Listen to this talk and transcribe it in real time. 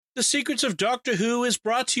The Secrets of Doctor Who is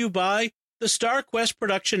brought to you by the Star Quest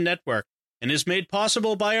Production Network and is made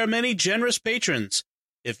possible by our many generous patrons.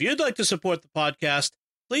 If you'd like to support the podcast,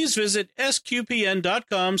 please visit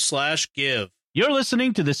sqpn.com/give. You're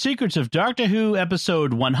listening to The Secrets of Doctor Who,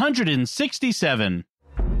 episode 167.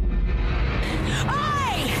 Don't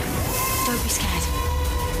be scared.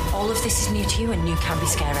 All of this is new to you and new can be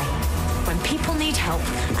scary. When people need help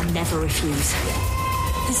and never refuse.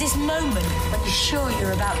 There's this moment when you're sure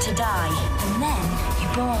you're about to die, and then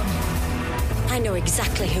you're born. I know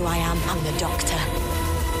exactly who I am. I'm the Doctor.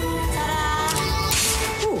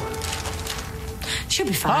 Ta-da! Ooh. Should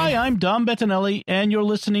be fine. Hi, I'm Dom Bettinelli, and you're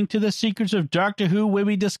listening to The Secrets of Doctor Who, where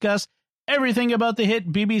we discuss everything about the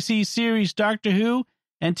hit BBC series Doctor Who.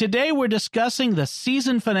 And today we're discussing the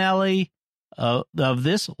season finale of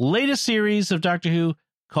this latest series of Doctor Who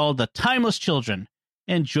called The Timeless Children.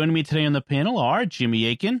 And joining me today on the panel are Jimmy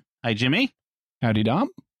Aiken. Hi, Jimmy. Howdy, Dom.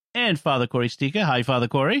 And Father Corey Stika. Hi, Father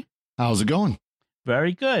Corey. How's it going?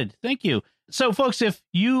 Very good. Thank you. So, folks, if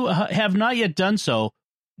you have not yet done so,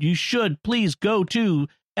 you should please go to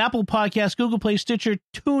Apple Podcasts, Google Play, Stitcher,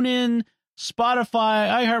 TuneIn,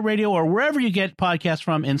 Spotify, iHeartRadio, or wherever you get podcasts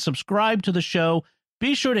from, and subscribe to the show.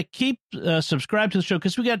 Be sure to keep subscribe to the show,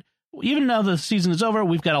 because we got, even though the season is over,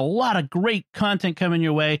 we've got a lot of great content coming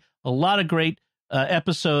your way, a lot of great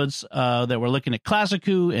episodes that we're looking at Classic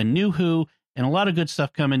Who and New Who, and a lot of good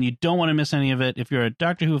stuff coming. You don't want to miss any of it. If you're a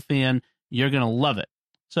Doctor Who fan, you're going to love it.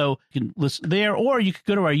 So you can listen there, or you could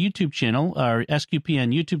go to our YouTube channel, our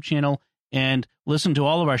SQPN YouTube channel, and listen to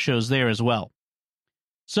all of our shows there as well.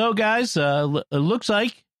 So, guys, it looks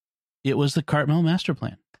like it was the Cartmel master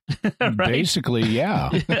plan. Right? Basically, yeah.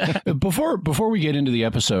 Before we get into the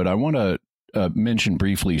episode, I want to mention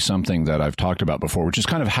briefly something that I've talked about before, which is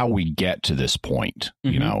kind of how we get to this point,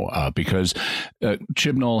 because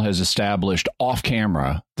Chibnall has established off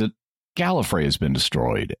camera that Gallifrey has been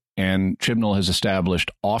destroyed, and Chibnall has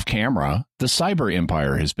established off camera the Cyber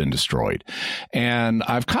Empire has been destroyed. And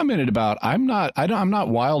I've commented about I'm not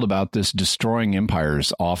wild about this destroying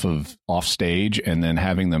empires off stage and then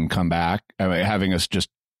having them come back, having us just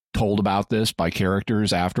told about this by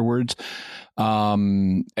characters afterwards.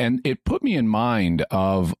 And it put me in mind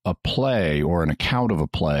of a play, or an account of a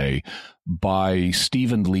play, by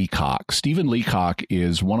Stephen Leacock. Stephen Leacock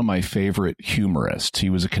is one of my favorite humorists.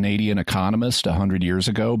 He was a Canadian economist 100 years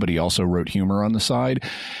ago, but he also wrote humor on the side.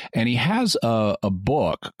 And he has a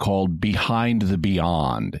book called Behind the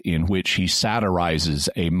Beyond, in which he satirizes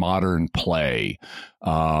a modern play.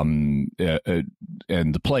 And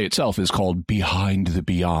the play itself is called Behind the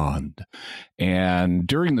Beyond. And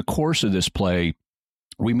during the course of this play,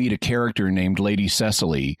 we meet a character named Lady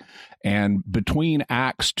Cecily, and between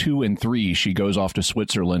acts 2 and 3, she goes off to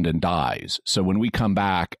Switzerland and dies. So when we come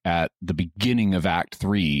back at the beginning of Act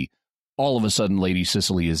 3, all of a sudden Lady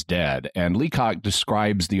Cecily is dead. And Leacock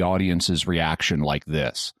describes the audience's reaction like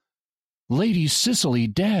this: "Lady Cecily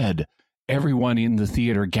dead. Everyone in the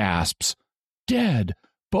theater gasps. Dead.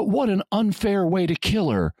 But what an unfair way to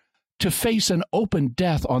kill her. To face an open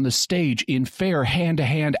death on the stage in fair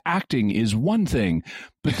hand-to-hand acting is one thing,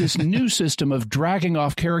 but this new system of dragging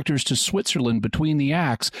off characters to Switzerland between the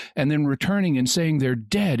acts and then returning and saying they're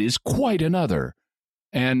dead is quite another."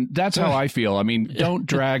 And that's how I feel. I mean, don't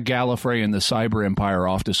drag Gallifrey and the Cyber Empire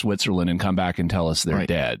off to Switzerland and come back and tell us they're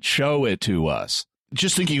dead. Show it to us.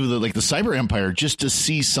 Just thinking of the Cyber Empire, just to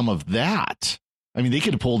see some of that. I mean, they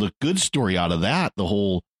could have pulled a good story out of that, the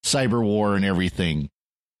whole cyber war and everything.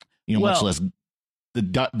 Much less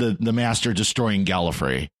the master destroying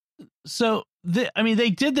Gallifrey. So, they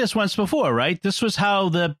did this once before, right? This was how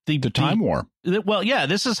the Time War.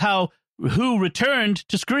 This is how Who returned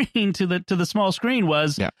to screen to the small screen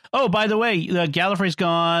was. Yeah. Oh, by the way, Gallifrey's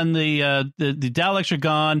gone. The Daleks are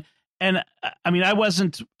gone. And I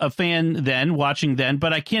wasn't a fan then, watching then,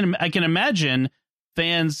 but I can imagine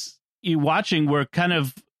fans watching were kind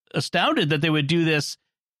of astounded that they would do this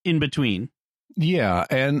in between. Yeah,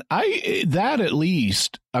 and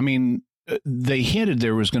they hinted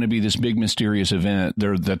there was going to be this big mysterious event,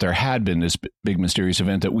 there had been this big mysterious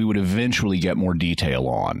event that we would eventually get more detail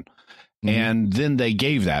on. Mm-hmm. And then they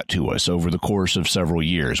gave that to us over the course of several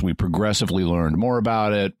years. We progressively learned more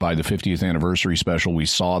about it. By the 50th anniversary special, we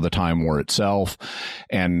saw the Time War itself.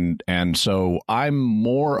 And so I'm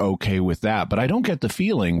more okay with that. But I don't get the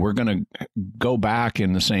feeling we're going to go back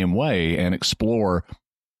in the same way and explore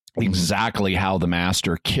exactly how the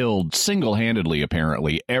master killed single-handedly,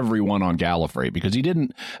 apparently, everyone on Gallifrey, because he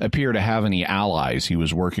didn't appear to have any allies he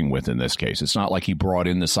was working with in this case. It's not like he brought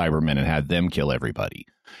in the Cybermen and had them kill everybody.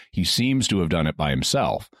 He seems to have done it by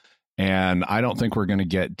himself. And I don't think we're going to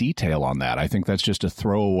get detail on that. I think that's just a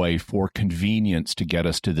throwaway for convenience to get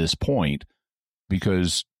us to this point,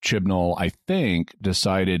 because Chibnall, I think,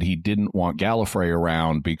 decided he didn't want Gallifrey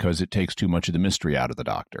around because it takes too much of the mystery out of the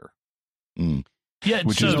Doctor. Yeah,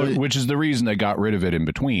 which is the reason they got rid of it in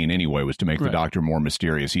between anyway, was to make the Doctor more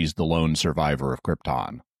mysterious. He's the lone survivor of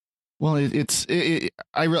Krypton. Well,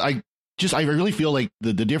 I really feel like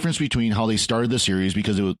the difference between how they started the series,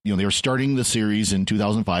 because it was, they were starting the series in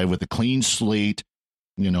 2005 with a clean slate.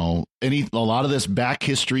 A lot of this back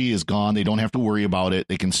history is gone. They don't have to worry about it.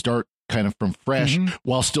 They can start kind of from fresh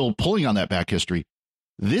while still pulling on that back history.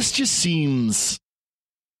 This just seems,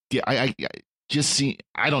 I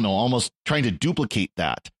don't know, almost trying to duplicate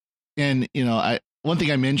that. And, one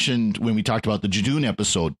thing I mentioned when we talked about the Judoon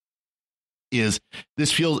episode is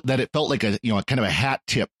this feels that it felt like a kind of a hat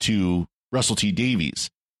tip to Russell T Davies.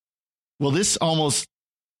 Well, this almost,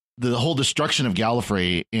 the whole destruction of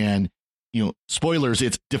Gallifrey, and spoilers,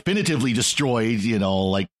 it's definitively destroyed,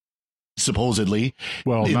 like supposedly.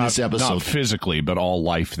 Well, in not, this episode, not physically, but all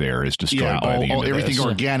life there is destroyed by the end of everything this.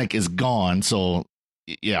 organic is gone. So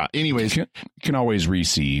yeah. Anyways, you can always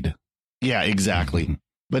reseed. Yeah, exactly.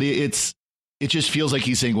 But it just feels like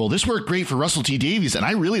he's saying, well, this worked great for Russell T Davies, and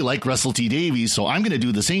I really like Russell T Davies, so I'm going to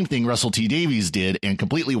do the same thing Russell T Davies did and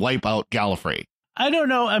completely wipe out Gallifrey. I don't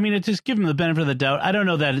know. I mean, it's just give him the benefit of the doubt. I don't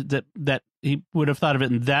know that he would have thought of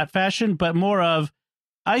it in that fashion, but more of,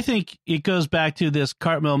 I think it goes back to this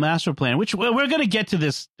Cartmel master plan, which we're going to get to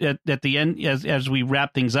this at the end as we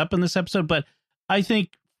wrap things up in this episode. But I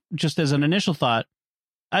think, just as an initial thought,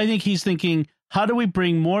 I think he's thinking, how do we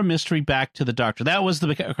bring more mystery back to the Doctor? That was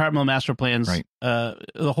the Cartmel master plan's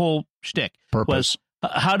the whole shtick. Purpose.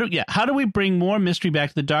 Was, how do we bring more mystery back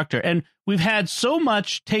to the Doctor? And we've had so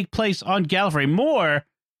much take place on Gallifrey, more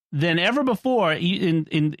than ever before in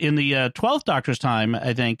the 12th Doctor's time,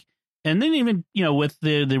 I think. And then even, with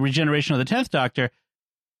the regeneration of the 10th Doctor,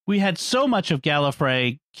 we had so much of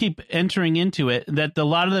Gallifrey keep entering into it that a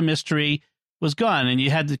lot of the mystery was gone. And you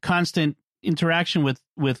had the constant interaction with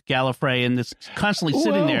Gallifrey, and it's constantly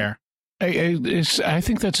sitting there. I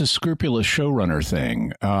think that's a scrupulous showrunner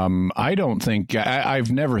thing. I don't think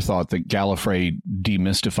I've never thought that Gallifrey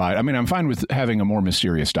demystified. I mean, I'm fine with having a more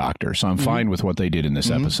mysterious Doctor, so I'm fine with what they did in this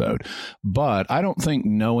episode. But I don't think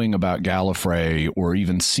knowing about Gallifrey or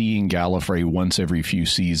even seeing Gallifrey once every few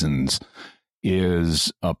seasons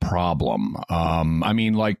is a problem. I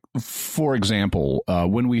mean, like, for example,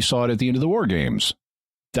 when we saw it at the end of the War Games,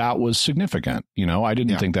 that was significant. I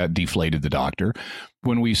didn't think that deflated the Doctor.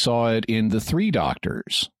 When we saw it in the Three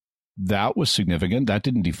Doctors, that was significant. That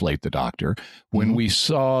didn't deflate the Doctor. When we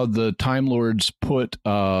saw the Time Lords put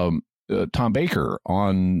Tom Baker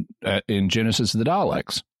on in Genesis of the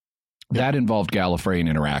Daleks, that involved Gallifrey and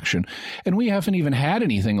interaction. And we haven't even had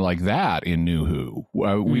anything like that in New Who.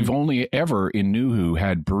 We've only ever in New Who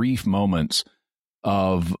had brief moments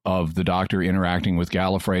of the Doctor interacting with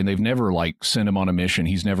Gallifrey, and they've never sent him on a mission.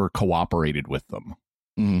 He's never cooperated with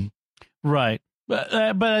them. Right. But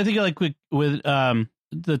I think with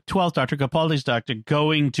the 12th Doctor, Capaldi's Doctor,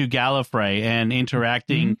 going to Gallifrey and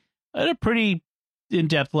interacting at a pretty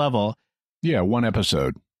in-depth level. Yeah, one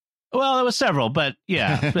episode. Well, it was several, but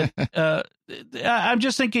yeah. But I'm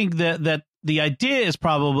just thinking that the idea is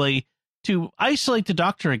probably to isolate the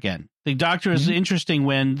Doctor again. The Doctor is interesting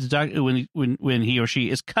when he or she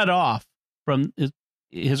is cut off from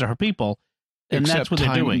his or her people, and except that's what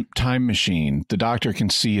they're doing. Time machine. The Doctor can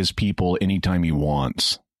see his people anytime he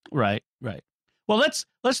wants. Right. Well, let's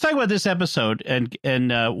talk about this episode, and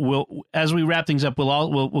we'll, as we wrap things up,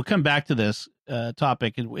 we'll come back to this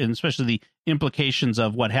topic, and especially the implications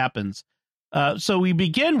of what happens. So we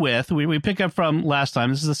begin with we pick up from last time.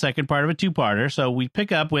 This is the second part of a two-parter. So we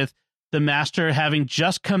pick up with the Master having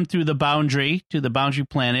just come through the boundary to the boundary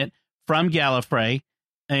planet from Gallifrey,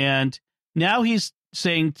 and now he's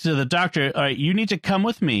saying to the Doctor, all right, you need to come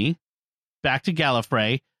with me back to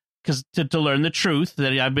Gallifrey because to learn the truth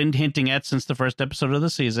that I've been hinting at since the first episode of the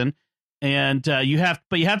season. And you have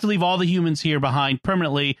to leave all the humans here behind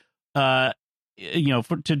permanently, to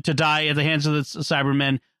die at the hands of the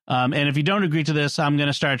Cybermen. And if you don't agree to this, I'm going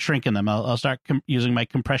to start shrinking them. I'll start using my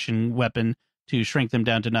compression weapon to shrink them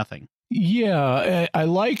down to nothing. Yeah, I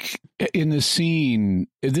like in the scene,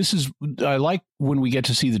 I like when we get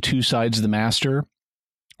to see the two sides of the Master,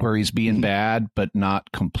 where he's being bad, but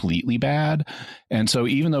not completely bad. And so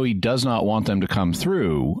even though he does not want them to come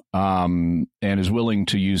through, and is willing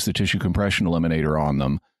to use the tissue compression eliminator on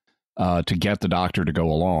them to get the Doctor to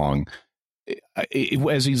go along,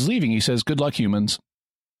 as he's leaving, he says, "Good luck, humans."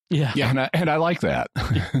 Yeah. And I like that.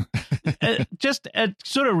 Just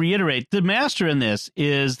sort of reiterate, the master in this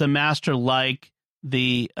is the master like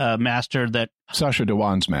the master that Sacha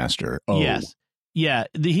Dhawan's master. Oh, yes, yeah.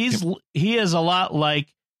 He is a lot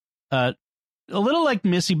like a little like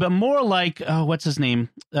Missy, but more like what's his name?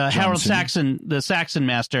 Harold Saxon, the Saxon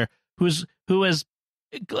master, who is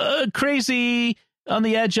crazy, on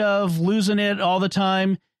the edge of losing it all the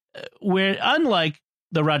time. Where unlike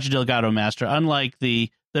the Roger Delgado master, unlike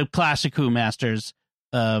the classic Who masters,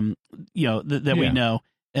 that we know,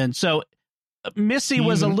 and so Missy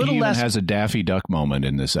was a little less. Has a Daffy Duck moment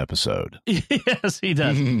in this episode. Yes, he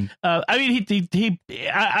does. I mean,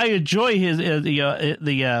 I enjoy his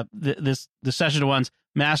the Sacha Dhawan's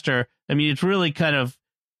master. I mean, it's really kind of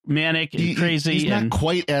manic and crazy. He's not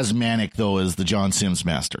quite as manic though as the John Sims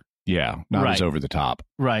master. Yeah, not as over the top.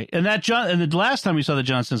 Right, and the last time we saw the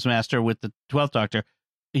John Sims master with the 12th Doctor,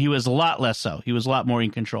 he was a lot less so. He was a lot more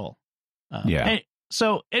in control.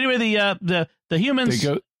 So anyway, the humans.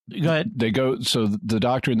 Go ahead. So the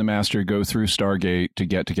Doctor and the Master go through Stargate to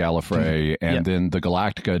get to Gallifrey, and then the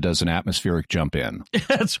Galactica does an atmospheric jump in.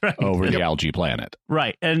 That's right. Over the algae planet.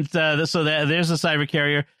 Right, and there's the cyber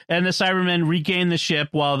carrier, and the Cybermen regain the ship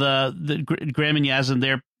while the Graham and Yaz and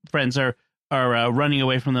their friends are running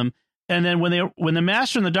away from them. And then when the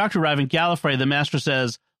Master and the Doctor arrive in Gallifrey, the Master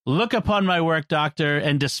says, "Look upon my work, Doctor,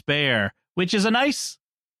 and despair," which is a nice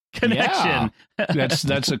connection. Yeah.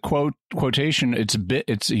 that's a quotation.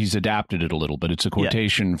 He's adapted it a little, but it's a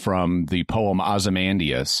quotation from the poem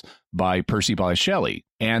Ozymandias by Percy Bysshe Shelley.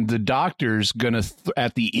 And the Doctor's gonna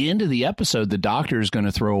at the end of the episode, the Doctor's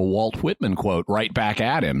gonna throw a Walt Whitman quote right back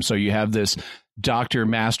at him. So you have this Doctor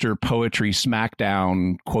Master poetry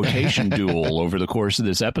smackdown quotation duel over the course of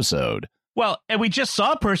this episode. Well, and we just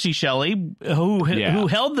saw Percy Shelley, who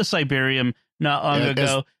held the Cyberium not long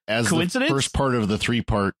ago. As coincidence? The first part of the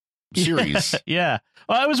 3-part series. Yeah.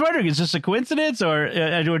 Well, I was wondering, is this a coincidence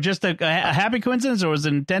or just a happy coincidence, or was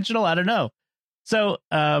it intentional? I don't know. So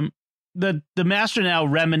the Master now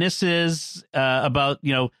reminisces about,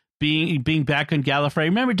 being back on Gallifrey.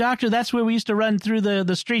 Remember, Doctor, that's where we used to run through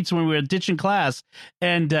the streets when we were ditching class.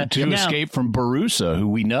 And to escape from Barusa, who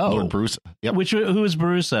we know. Lord Barusa. Yep. Who was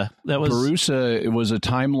Barusa? Barusa was a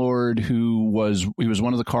Time Lord who was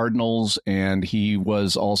one of the Cardinals, and he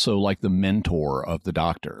was also like the mentor of the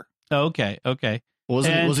Doctor. Oh, okay.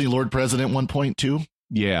 Was he Lord President at one point too?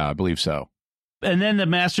 Yeah, I believe so. And then the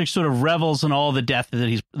Master sort of revels in all the death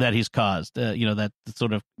that he's caused. That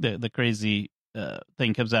sort of the crazy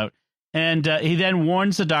thing comes out, and he then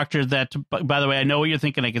warns the Doctor that, by the way, I know what you're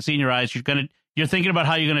thinking. I can see in your eyes. You're thinking about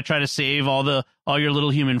how you're going to try to save all your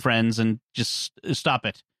little human friends, and just stop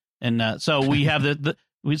it. And so we have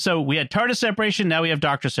we had TARDIS separation. Now we have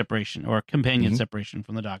Doctor separation, or companion separation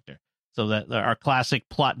from the Doctor. So that our classic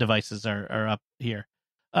plot devices are up here.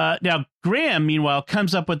 Now Graham, meanwhile,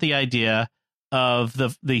 comes up with the idea of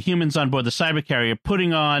the humans on board the cyber carrier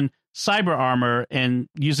putting on cyber armor and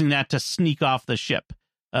using that to sneak off the ship,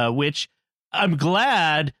 which I'm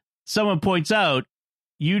glad someone points out.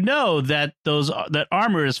 That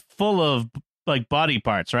armor is full of like body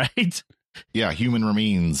parts, right? Yeah, human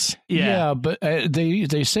remains. Yeah, but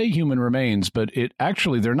they say human remains, but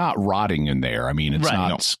they're not rotting in there. I mean, it's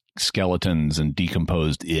not skeletons and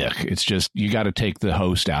decomposed ick. It's just you got to take the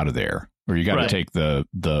host out of there, or you got to take the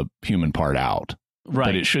human part out. Right.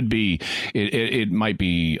 But it should be. It might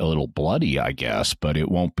be a little bloody, I guess, but it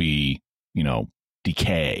won't be.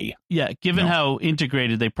 Decay. Yeah, given how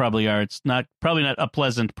integrated they probably are, it's probably not a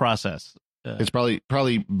pleasant process. It's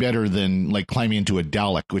probably better than like climbing into a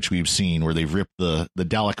Dalek, which we've seen where they've ripped the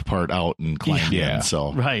Dalek part out and climbed in.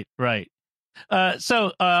 So right.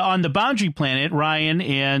 So on the Boundary Planet, Ryan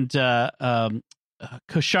and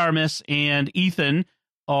Kosharmus and Ethan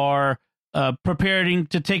are preparing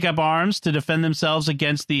to take up arms to defend themselves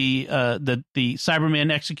against the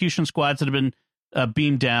Cyberman execution squads that have been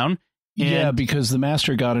beamed down. Yeah, because the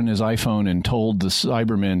Master got in his iPhone and told the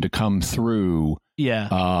Cybermen to come through. Yeah.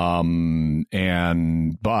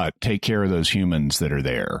 But take care of those humans that are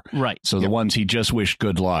there. Right. So the ones he just wished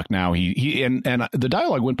good luck. Now he and the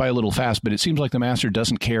dialogue went by a little fast, but it seems like the Master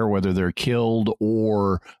doesn't care whether they're killed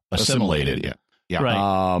or assimilated. Yeah.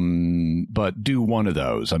 Right. But do one of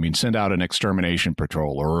those. I mean, send out an extermination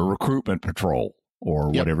patrol or a recruitment patrol or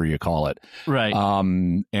whatever you call it. Right.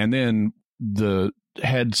 And then the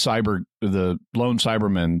lone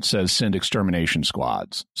Cyberman says send extermination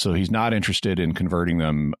squads. So he's not interested in converting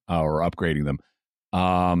them or upgrading them.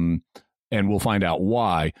 And we'll find out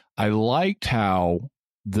why. I liked how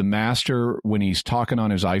the Master, when he's talking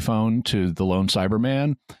on his iPhone to the lone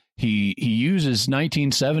Cyberman, he uses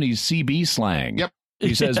 1970s CB slang. Yep.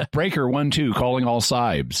 He says, Breaker 1-2, calling all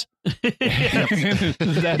Cybes.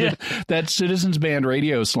 That's Citizens Band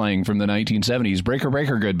radio slang from the 1970s. Breaker,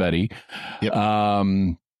 breaker, good buddy. Yep.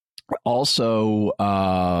 Also,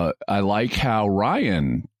 I like how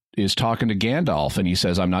Ryan is talking to Gandalf, and he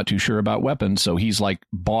says, I'm not too sure about weapons. So he's like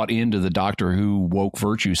bought into the Doctor Who woke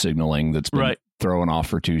virtue signaling that's been thrown off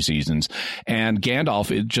for 2 seasons. And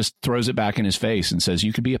Gandalf, it just throws it back in his face and says,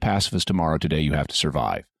 you could be a pacifist tomorrow. Today you have to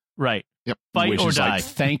survive. Right. Yep. Fight Which or is die. like,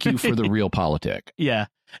 thank you for the real politic. Yeah.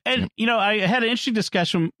 And, I had an interesting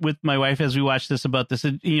discussion with my wife as we watched this about this.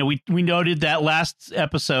 And, we noted that last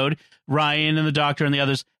episode, Ryan and the Doctor and the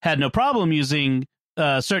others had no problem using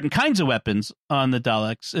certain kinds of weapons on the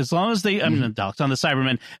Daleks, as long as they, I mean, the Daleks, on the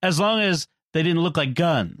Cybermen, as long as they didn't look like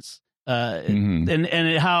guns.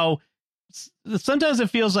 And how sometimes it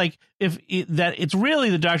feels like that it's really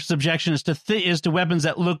the Doctor's objection is to weapons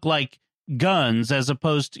that look like guns, as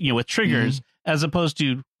opposed to, with triggers, as opposed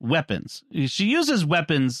to weapons. She uses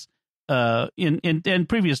weapons in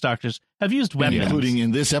previous Doctors have used weapons, including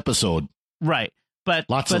in this episode. Right. But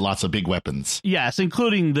lots of big weapons. Yes,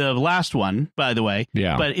 including the last one, by the way.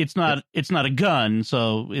 Yeah. But it's not a gun,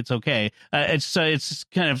 so it's okay. It's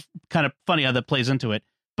kind of funny how that plays into it.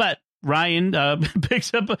 But Ryan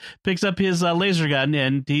picks up his laser gun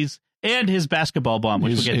and his basketball bomb,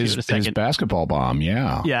 which we'll get to in a second. His basketball bomb,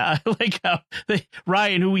 yeah. Yeah, I like how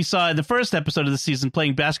Ryan, who we saw in the first episode of the season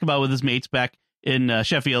playing basketball with his mates back in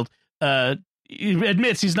Sheffield,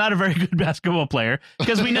 admits he's not a very good basketball player,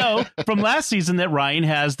 because we know from last season that Ryan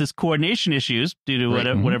has this coordination issues due to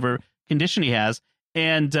whatever condition he has,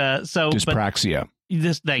 and so dyspraxia.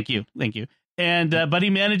 Thank you, and but he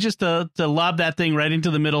manages to lob that thing right into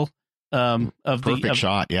the middle of the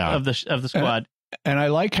shot, of the squad. And I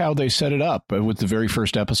like how they set it up with the very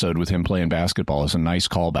first episode with him playing basketball. It's a nice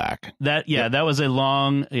callback. That was a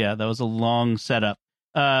long setup.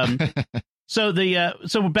 So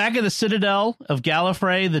we're back at the Citadel of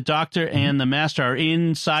Gallifrey. The Doctor and the Master are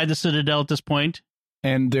inside the Citadel at this point.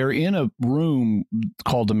 And they're in a room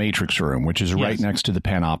called the Matrix Room, which is right next to the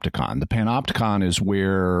Panopticon. The Panopticon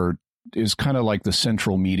is kind of like the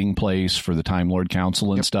central meeting place for the Time Lord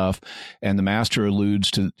Council and stuff. And the Master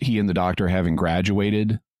alludes to he and the Doctor having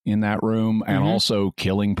graduated in that room and also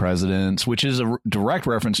killing presidents, which is a direct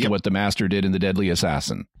reference to what the Master did in The Deadly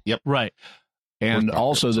Assassin. Yep. Right. And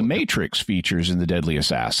also the Matrix features in The Deadly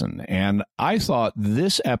Assassin. And I thought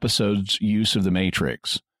this episode's use of the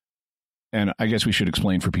Matrix, and I guess we should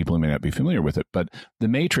explain for people who may not be familiar with it, but the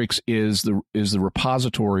Matrix is the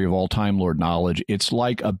repository of all Time Lord knowledge. It's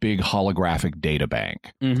like a big holographic data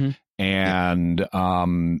bank. And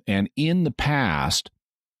in the past,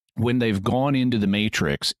 when they've gone into the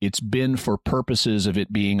Matrix, it's been for purposes of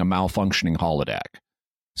it being a malfunctioning holodeck.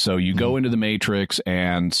 So you go into the Matrix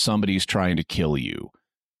and somebody's trying to kill you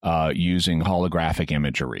using holographic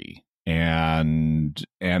imagery. And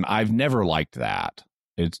I've never liked that.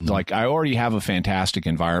 It's like, I already have a fantastic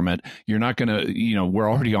environment. You're not going to,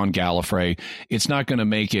 we're already on Gallifrey. It's not going to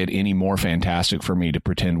make it any more fantastic for me to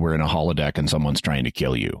pretend we're in a holodeck and someone's trying to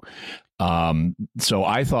kill you. So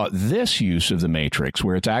I thought this use of the Matrix,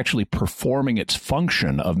 where it's actually performing its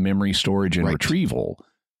function of memory storage and retrieval,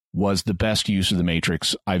 was the best use of the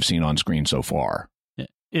Matrix I've seen on screen so far.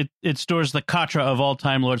 It stores the katra of all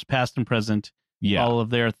Time Lords, past and present, all of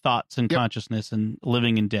their thoughts and consciousness, and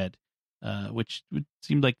living and dead, which would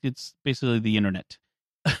seem like it's basically the internet.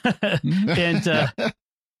 And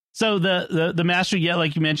so the Master,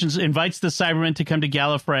 like you mentioned, invites the Cybermen to come to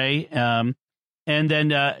Gallifrey, and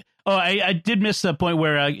then I did miss the point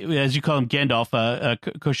where, as you call him, Gandalf,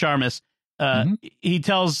 Kosharmus, he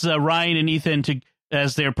tells Ryan and Ethan to,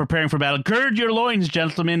 as they're preparing for battle, gird your loins,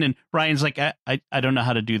 gentlemen. And Ryan's like, I don't know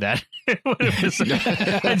how to do that. I thought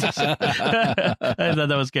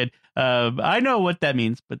that was good. I know what that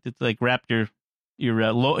means, but it's like wrap your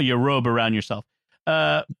robe around yourself.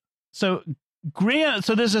 So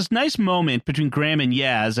there's this nice moment between Graham and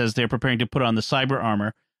Yaz as they're preparing to put on the cyber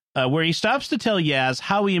armor, where he stops to tell Yaz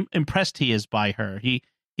how impressed he is by her. He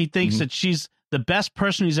thinks that she's the best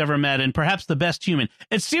person he's ever met, and perhaps the best human.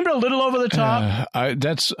 It seemed a little over the top.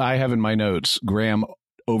 I have in my notes, Graham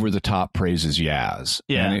over the top praises Yaz.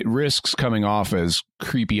 Yeah. And it risks coming off as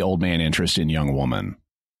creepy old man interest in young woman.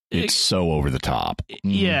 It's so over the top.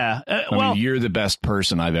 Yeah. I mean, you're the best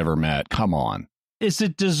person I've ever met. Come on. Is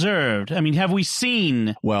it deserved? I mean, have we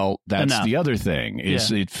seen? Well, that's the other thing.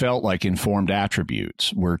 It felt like informed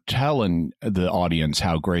attributes. We're telling the audience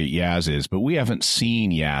how great Yaz is, but we haven't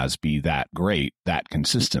seen Yaz be that great that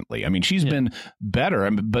consistently. I mean, she's been better,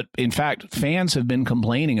 but in fact, fans have been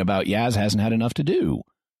complaining about Yaz hasn't had enough to do.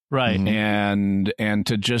 Right. And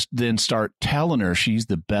to just then start telling her she's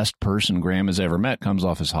the best person Graham has ever met comes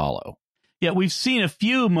off as hollow. Yeah, we've seen a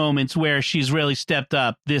few moments where she's really stepped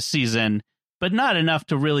up this season, but not enough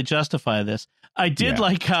to really justify this. I did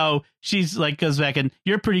like how she's like goes back and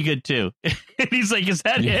you're pretty good too. And he's like, is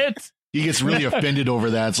that it? He gets really offended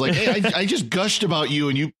over that. It's like, hey, I just gushed about you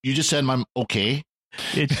and you just said I'm okay.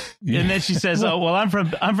 And then she says, "Oh, well, I'm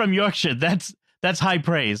from Yorkshire. That's high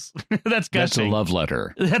praise. That's gushing. That's a love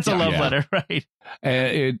letter. That's a love letter, right?"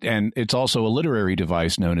 And it's also a literary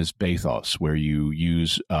device known as bathos, where you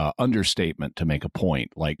use understatement to make a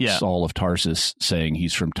point, like Saul of Tarsus saying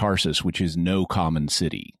he's from Tarsus, which is no common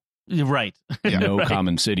city. Right. No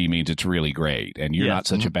common city means it's really great, and you're not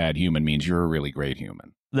such a bad human means you're a really great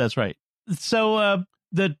human. That's right. So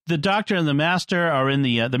the Doctor and the Master are in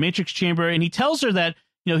the Matrix chamber, and he tells her that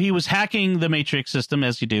he was hacking the Matrix system,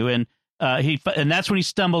 as you do, and that's when he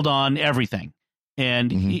stumbled on everything,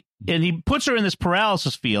 and he puts her in this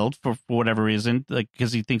paralysis field for whatever reason, like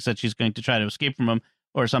because he thinks that she's going to try to escape from him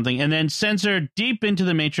or something, and then sends her deep into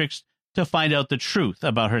the Matrix to find out the truth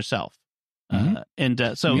about herself.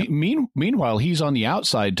 Meanwhile, he's on the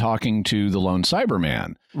outside talking to the lone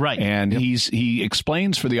Cyberman, right? And he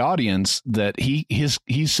explains for the audience that he's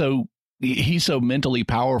so mentally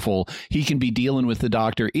powerful, he can be dealing with the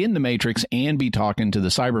Doctor in the Matrix and be talking to the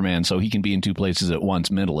Cyberman, so he can be in two places at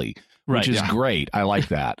once mentally, which is great. I like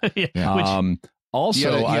that.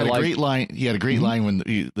 Also, he had a great line. He had a great line when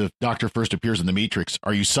the Doctor first appears in the Matrix.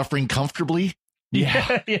 Are you suffering comfortably?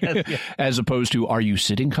 Yeah. As opposed to, are you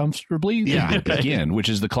sitting comfortably? Yeah. Begin, which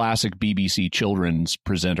is the classic BBC children's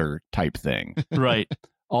presenter type thing. Right.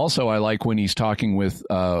 Also, I like when he's talking with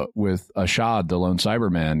Ashad, the lone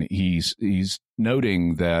Cyberman, he's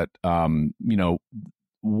noting that,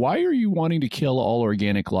 why are you wanting to kill all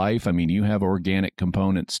organic life? I mean, you have organic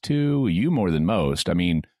components too, you more than most. I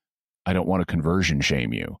mean, I don't want to conversion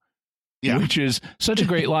shame you. Yeah. Which is such a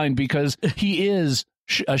great line because he is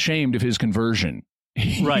ashamed of his conversion.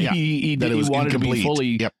 Right. He wanted incomplete. To be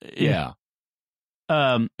fully. Yep. Yeah.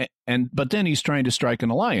 But then he's trying to strike an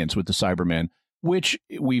alliance with the Cybermen, which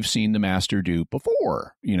we've seen the Master do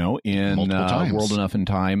before, in World Enough in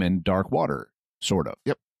Time and Dark Water, sort of.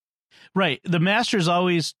 Yep. Right. The Master's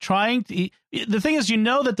always trying to. The thing is,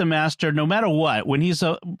 that the Master, no matter what, when he's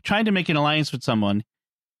trying to make an alliance with someone,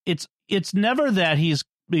 it's never that he's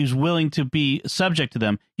willing to be subject to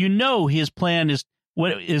them. His plan is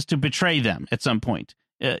to betray them at some point.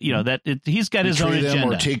 He's got his own agenda,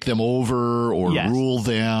 or take them over, or rule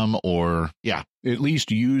them, or at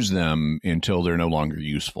least use them until they're no longer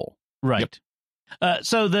useful. Right.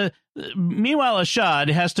 Yep. Meanwhile, Ashad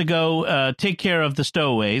has to go take care of the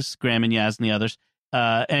stowaways, Graham and Yaz and the others,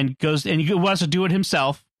 and he wants to do it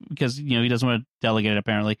himself because he doesn't want to delegate it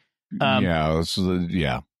apparently. It's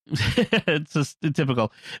just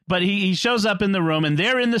typical. But he shows up in the room, and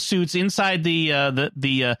they're in the suits inside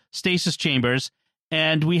the stasis chambers,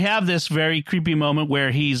 and we have this very creepy moment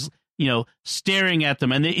where he's staring at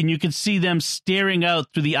them, and you can see them staring out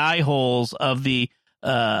through the eye holes of the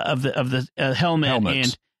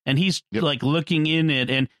helmet, and he's like looking in it,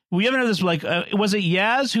 and we haven't heard this. Like, was it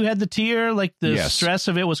Yaz who had the tear? Like the stress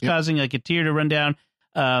of it was causing like a tear to run down.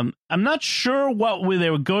 I'm not sure what they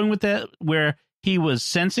were going with that, where he was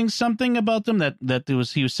sensing something about them that he was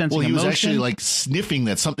sensing. Well, he emotion. Was actually like sniffing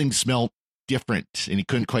that something smelled different, and he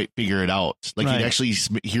couldn't quite figure it out. Like he'd actually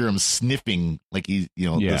hear him sniffing, like the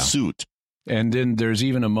suit. And then there's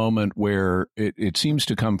even a moment where it seems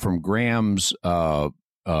to come from Graham's cardboard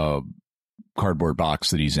box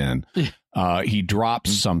that he's in. He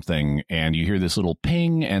drops something, and you hear this little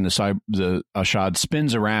ping, and the Ashad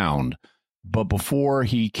spins around. But before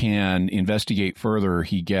he can investigate further,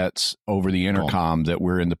 he gets over the intercom that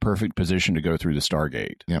we're in the perfect position to go through the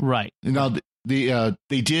Stargate. Yep. Right. Now, the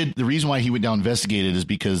reason why he went down and investigated is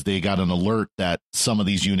because they got an alert that some of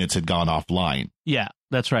these units had gone offline. Yeah,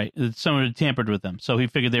 that's right. Someone had tampered with them, so he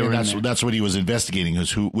figured they were in there. That's what he was investigating,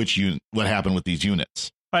 is what happened with these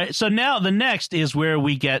units. All right, so now the next is where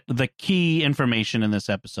we get the key information in this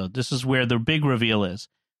episode. This is where the big reveal is.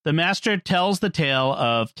 The Master tells the tale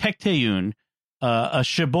of Tecteun, a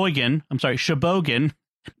Sheboygan. I'm sorry, Sheboygan.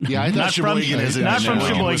 Yeah, I thought Sheboygan is not from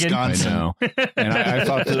Sheboygan, Wisconsin. I know.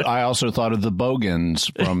 And I also thought of the Bogans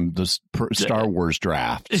from the Star Wars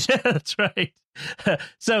drafts. Yeah, that's right.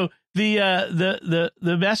 So the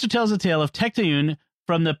Master tells the tale of Tecteun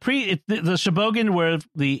from the Sheboygan, were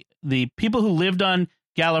the people who lived on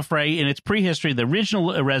Gallifrey in its prehistory, the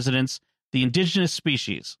original residents, the indigenous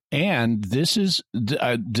species. And this is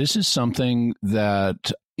something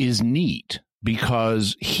that is neat,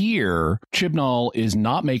 because here Chibnall is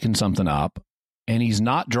not making something up. and he's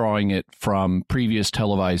not drawing it from previous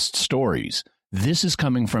televised stories. This is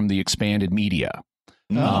coming from the expanded media.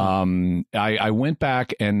 I went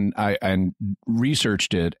back and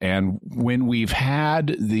researched it, and when we've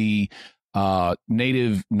had the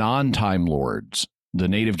native non-Time Lords, the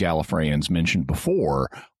native Gallifreyans mentioned before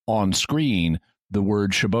on screen, the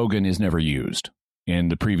word Shibogan is never used in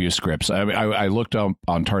the previous scripts. I looked up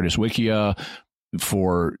on TARDIS Wikia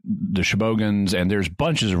for the Shibogans, and there's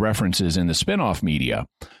bunches of references in the spinoff media,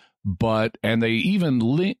 and they even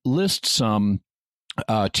list some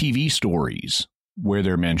TV stories where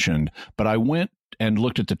they're mentioned, but I went and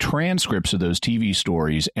looked at the transcripts of those TV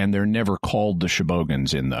stories, and they're never called the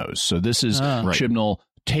Shibogans in those. So this is Chibnall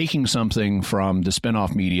taking something from the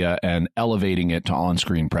spinoff media and elevating it to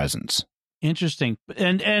on-screen presence. Interesting.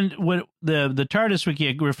 And what the TARDIS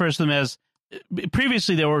Wiki refers to them as,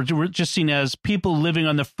 previously they were just seen as people living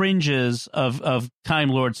on the fringes of Time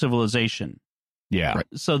Lord civilization. Yeah. Right.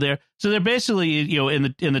 So they're basically, in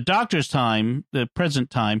the Doctor's time, the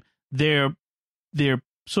present time, they're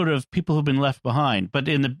sort of people who've been left behind. But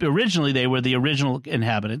originally they were the original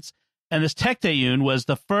inhabitants. And this Tecteun was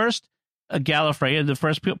the first Gallifreyan, the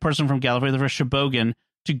first person from Gallifrey, the first Shibogan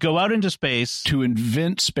to go out into space, to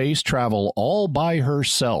invent space travel all by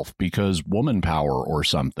herself because woman power or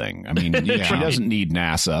something. I mean, she doesn't need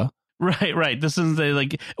NASA. Right. This is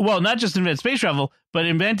not just invent space travel, but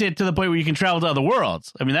invent it to the point where you can travel to other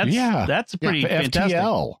worlds. I mean, that's pretty fantastic.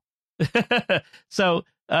 FTL. So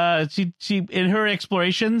she in her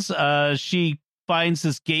explorations, she finds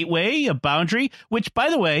this gateway, a boundary, which, by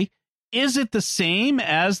the way, is it the same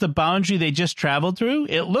as the boundary they just traveled through?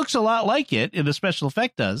 It looks a lot like it, the special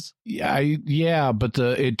effect does. Yeah, but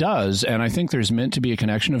it does, and I think there's meant to be a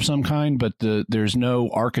connection of some kind, but there's no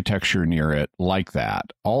architecture near it like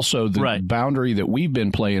that. Also, the boundary that we've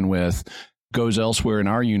been playing with goes elsewhere in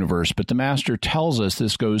our universe, but the Master tells us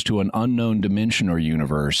this goes to an unknown dimension or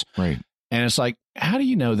universe. Right. And it's like, how do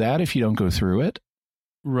you know that if you don't go through it?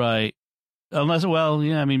 Right. Unless,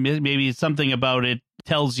 maybe it's something about it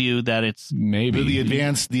tells you that it's maybe the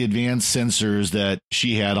advanced sensors that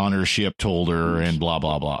she had on her ship told her, and blah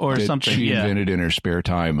blah blah, or that something she invented in her spare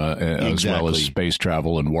time, as well as space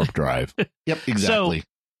travel and warp drive. Yep, exactly.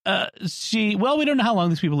 So, we don't know how long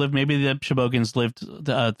these people lived. Maybe the Shibogans lived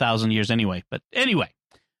 1,000 years anyway. But anyway,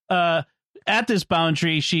 at this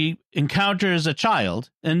boundary, she encounters a child,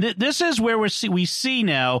 and this is where we see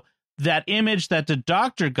now that image that the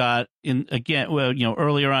Doctor got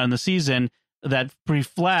earlier on in the season, that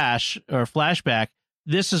pre-flash or flashback.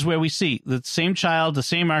 This is where we see the same child, the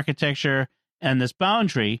same architecture, and this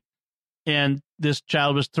boundary. And this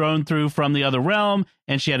child was thrown through from the other realm,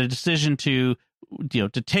 and she had a decision to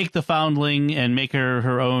take the foundling and make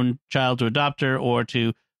her own child to adopt her, or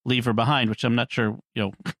to leave her behind, which I'm not sure,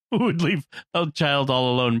 who would leave a child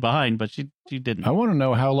all alone behind, but she didn't. I want to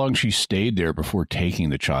know how long she stayed there before taking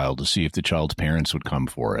the child, to see if the child's parents would come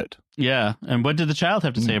for it. Yeah. And what did the child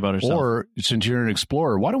have to say about herself? Or, since you're an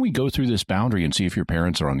explorer, why don't we go through this boundary and see if your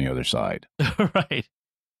parents are on the other side? Right.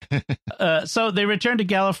 So they return to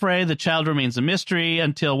Gallifrey. The child remains a mystery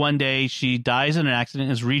until one day she dies in an accident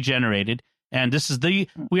and is regenerated. And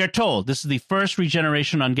we are told this is the first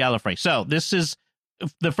regeneration on Gallifrey. So this is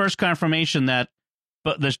the first confirmation that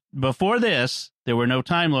before this, there were no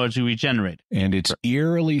Time Lords who regenerated. And it's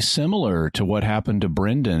eerily similar to what happened to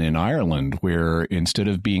Brendan in Ireland, where instead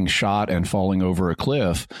of being shot and falling over a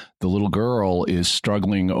cliff, the little girl is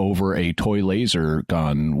struggling over a toy laser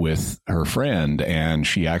gun with her friend, and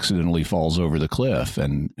she accidentally falls over the cliff.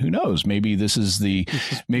 And who knows, maybe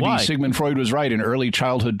maybe Sigmund Freud was right, and early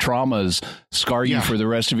childhood traumas scar you for the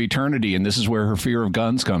rest of eternity, and this is where her fear of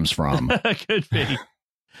guns comes from. Could be.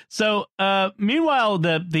 So, meanwhile,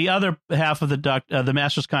 the other half of the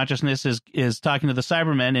Master's consciousness is talking to the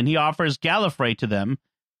Cybermen, and he offers Gallifrey to them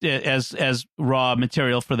as raw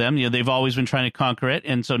material for them. They've always been trying to conquer it,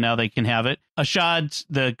 and so now they can have it. Ashad,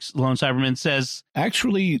 the lone Cyberman, says,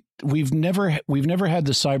 "Actually, we've never had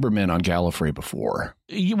the Cybermen on Gallifrey before."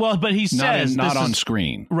 Well, but he says not on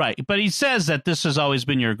screen, right? But he says that this has always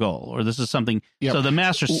been your goal, or this is something. Yep. So the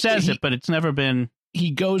Master says it, but it's never been.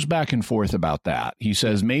 He goes back and forth about that. He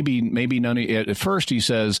says maybe none of it. At first he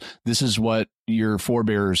says this is what your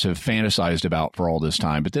forebears have fantasized about for all this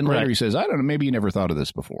time, but then later he says, I don't know, maybe you never thought of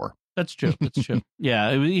this before. That's true.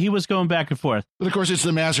 Yeah, he was going back and forth. But of course it's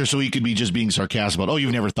the Master, so he could be just being sarcastic about,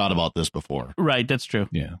 you've never thought about this before. Right, that's true.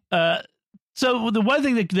 Yeah. So the one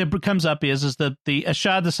thing that comes up is that the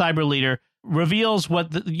Ashad, the cyber leader, reveals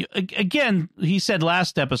what again he said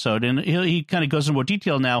last episode, and he kind of goes into more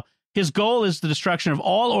detail now. His goal is the destruction of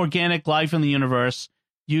all organic life in the universe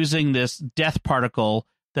using this death particle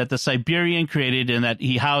that the Cyberian created and that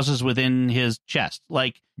he houses within his chest,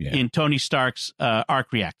 like in Tony Stark's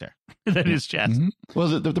arc reactor that his chest. Mm-hmm.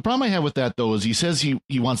 Well, the problem I have with that, though, is he says he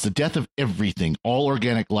wants the death of everything, all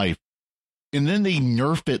organic life. And then they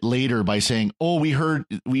nerf it later by saying, "Oh, we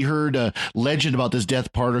heard a legend about this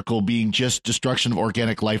death particle being just destruction of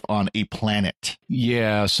organic life on a planet."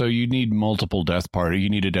 Yeah, so you need multiple death particles. You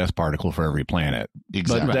need a death particle for every planet.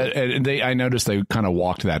 Exactly. But I noticed they kind of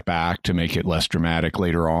walked that back to make it less dramatic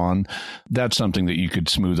later on. That's something that you could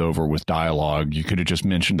smooth over with dialogue. You could have just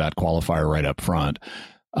mentioned that qualifier right up front.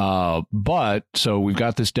 But so we've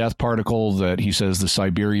got this death particle that he says the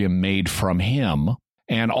Cyberium made from him.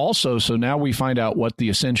 And also, so now we find out what the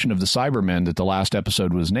ascension of the Cybermen that the last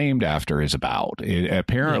episode was named after is about.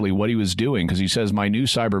 Apparently, what he was doing, because he says, my new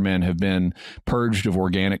Cybermen have been purged of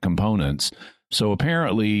organic components. So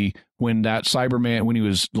apparently, when that Cyberman, when he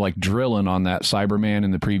was like drilling on that Cyberman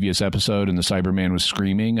in the previous episode and the Cyberman was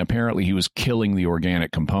screaming, apparently he was killing the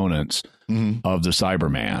organic components of the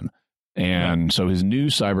Cyberman. And so his new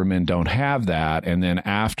Cybermen don't have that. And then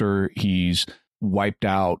after he's wiped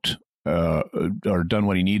out or done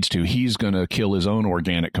what he needs to, he's going to kill his own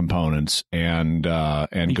organic components and go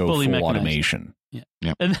full mechanized automation.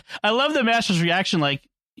 Yeah. And I love the Master's reaction. Like,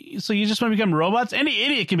 so you just want to become robots? Any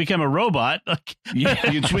idiot can become a robot. You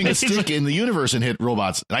can swing a stick in the universe and hit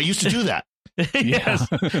robots. I used to do that. Yes,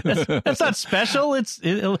 that's not special. And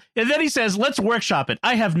then he says, "Let's workshop it.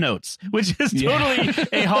 I have notes," which is totally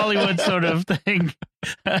a Hollywood sort of thing.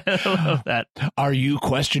 I love that. Are you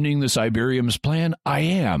questioning the Cyberium's plan? I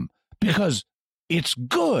am, because it's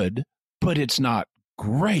good, but it's not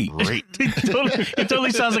great. It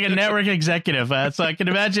totally sounds like a network executive. So I can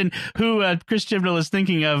imagine who Chris Chibnall is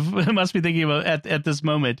thinking of, must be thinking of at this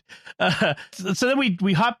moment. So then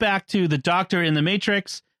we hop back to the Doctor in the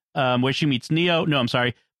Matrix. Where she meets Neo. No, I'm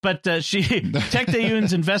sorry. But Tech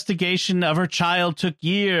Dayun's investigation of her child took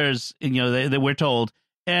years, that we're told,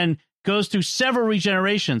 and goes through several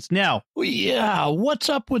regenerations. Now, what's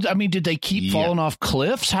up with, did they keep falling off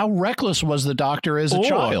cliffs? How reckless was the Doctor as a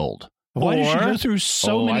child? Why did she go through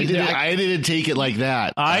so many? I didn't take it like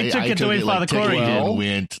that. I took it the way Father Corey did.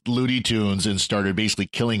 Went Looney Tunes and started basically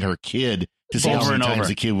killing her kid to see how many times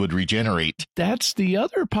the kid would regenerate. That's the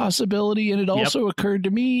other possibility, and it also occurred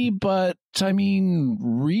to me, but,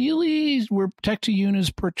 really? Were Tech Dayun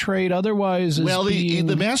is portrayed otherwise as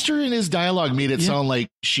the Master in his dialogue made it sound like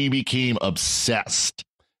she became obsessed.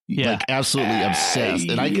 Yeah. Like, absolutely obsessed.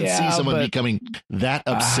 And I could see someone becoming that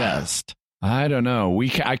obsessed. I don't know.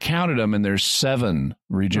 I counted them, and there's 7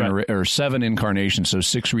 or 7 incarnations, so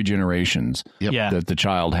 6 regenerations that the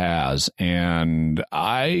child has. And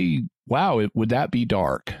would that be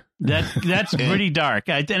dark? That's pretty dark.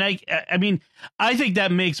 I think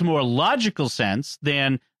that makes more logical sense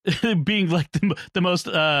than being like the most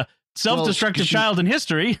self-destructive child in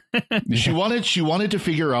history. She wanted to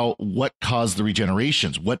figure out what caused the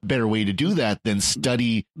regenerations. What better way to do that than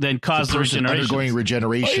study the person undergoing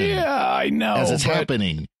regeneration? I know, as it's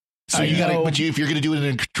happening. So you gotta, but if you're going to do it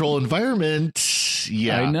in a controlled environment,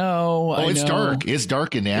 I know. It's dark. It's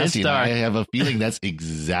dark and nasty. I have a feeling that's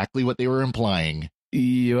exactly what they were implying.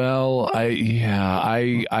 Well,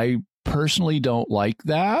 I personally don't like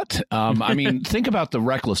that. Think about the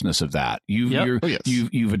recklessness of that.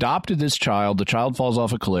 You've adopted this child. The child falls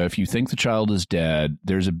off a cliff. You think the child is dead.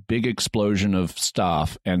 There's a big explosion of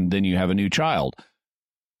stuff, and then you have a new child.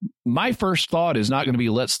 My first thought is not going to be,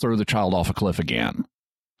 let's throw the child off a cliff again.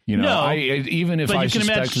 Even if I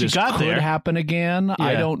suspect this could happen again,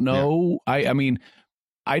 I don't know. I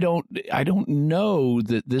don't know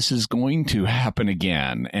that this is going to happen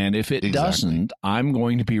again. And if it doesn't, I'm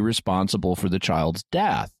going to be responsible for the child's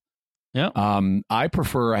death. Yeah. I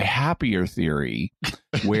prefer a happier theory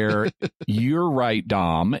where you're right,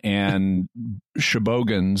 Dom, and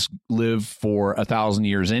Shobogans live for 1,000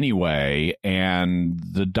 years anyway, and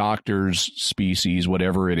the Doctor's species,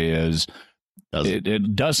 whatever it is,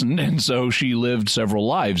 it doesn't. And so she lived several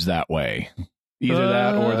lives that way. Either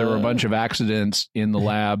that or there were a bunch of accidents in the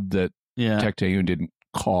lab that Tech Dayun didn't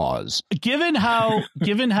cause. Given how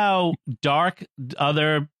dark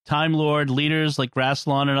other Time Lord leaders like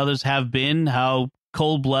Rassilon and others have been, how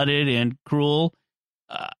cold-blooded and cruel,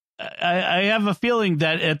 I have a feeling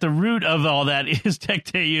that at the root of all that is Tech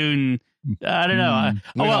Dayun. I don't know.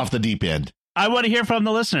 Went off the deep end. I want to hear from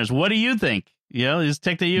the listeners. What do you think? Is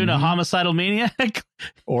Tech Dayun a homicidal maniac?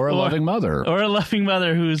 Or a loving mother. Or a loving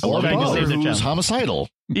mother who's trying to save their child. Homicidal.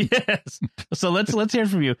 Yes. So let's hear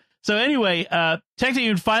from you. So anyway, Tech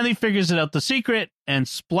Dayun finally figures out the secret and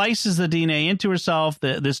splices the DNA into herself,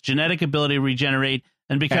 this genetic ability to regenerate,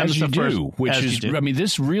 and becomes the first. I mean,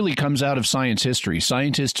 this really comes out of science history.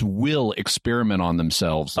 Scientists will experiment on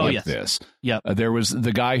themselves this. Yeah. There was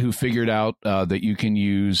the guy who figured out that you can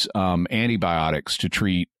use antibiotics to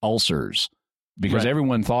treat ulcers because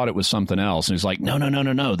everyone thought it was something else. And he's like, no.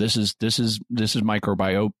 This is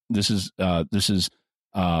microbiome. This is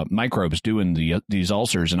microbes doing these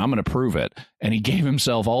ulcers, and I'm going to prove it. And he gave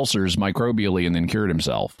himself ulcers microbially and then cured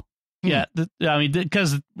himself. Yeah, I mean,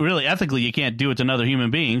 because really, ethically, you can't do it to another human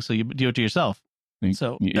being, so you do it to yourself.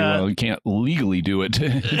 So, you can't legally do it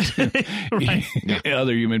to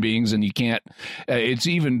other human beings, and you can't. It's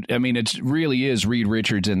even. I mean, it really is Reed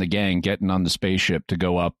Richards and the gang getting on the spaceship to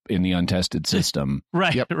go up in the untested system.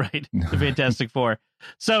 Right. The Fantastic Four.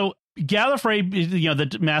 So Gallifrey,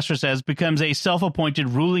 the Master says, becomes a self-appointed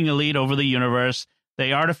ruling elite over the universe.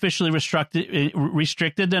 They artificially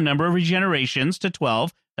restricted the number of regenerations to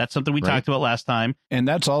 12. That's something we talked about last time. And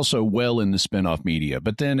that's also well in the spinoff media.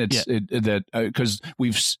 But then it's because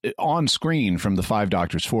we've on screen from the 5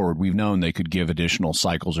 Doctors forward, we've known they could give additional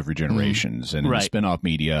cycles of regenerations. And in the spinoff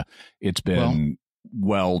media, it's been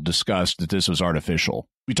well discussed that this was artificial.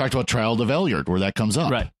 We talked about Trial of Elyard, where that comes up.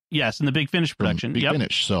 Right. Yes, in the Big Finish production. Big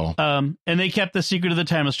Finish. So, and they kept the secret of the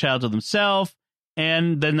Timeless Child to themselves.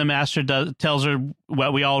 And then the Master tells her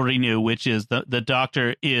what we already knew, which is the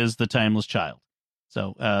Doctor is the Timeless Child.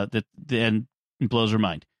 So and blows her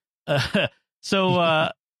mind. Which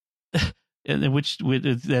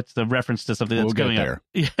that's the reference to something that's coming up.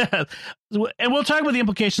 Yeah, and we'll talk about the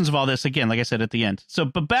implications of all this again, like I said at the end. So,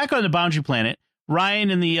 but back on the Boundary Planet,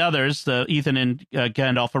 Ryan and the others, Ethan and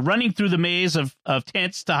Gandalf, are running through the maze of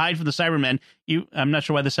tents to hide from the Cybermen. I'm not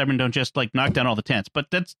sure why the Cybermen don't just knock down all the tents, but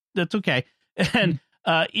that's okay. And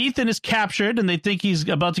Ethan is captured, and they think he's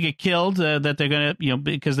about to get killed. That they're gonna,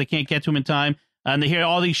 because they can't get to him in time. And they hear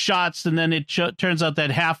all these shots, and then it turns out that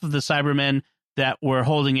half of the Cybermen that were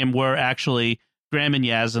holding him were actually Graham and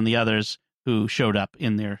Yaz and the others who showed up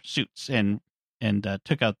in their suits and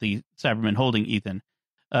took out the Cybermen holding Ethan.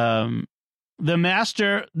 The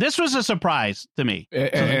Master, this was a surprise to me.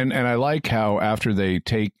 And I like how after they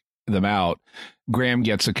take them out, Graham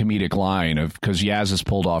gets a comedic line of because Yaz has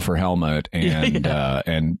pulled off her helmet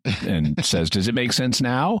and says, "Does it make sense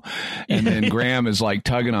now?" And then Graham is like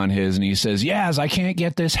tugging on his, and he says, "Yaz, I can't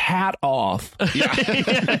get this hat off."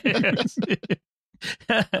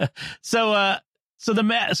 So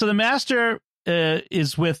the Master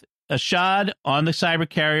is with Ashad on the cyber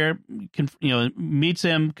carrier, meets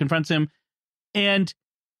him, confronts him, and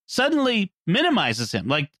suddenly minimizes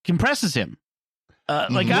him, compresses him.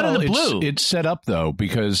 Out of the blue. It's set up, though,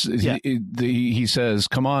 because he says,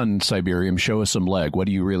 "Come on, Cyberium, show us some leg. What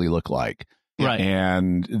do you really look like?" Right.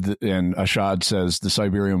 And Ashad says, "The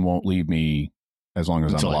Cyberium won't leave me as long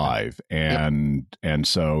as I'm alive." And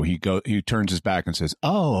so he turns his back and says,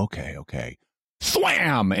 "Oh, okay.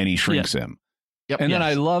 Thwam!" And he shrinks him. Yep. And then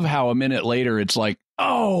I love how a minute later it's like,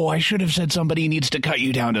 "Oh, I should have said somebody needs to cut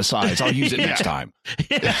you down to size. I'll use it next time."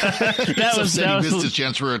 That was missed his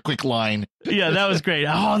chance for a quick line. Yeah, that was great.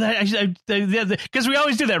 Oh, because we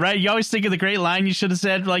always do that, right? You always think of the great line you should have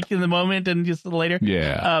said in the moment and just later.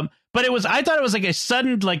 Yeah. But I thought it was a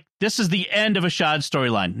sudden this is the end of Ashad's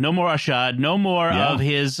storyline. No more Ashad. No more of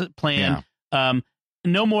his plan. Yeah.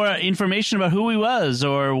 No more information about who he was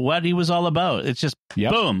or what he was all about. It's just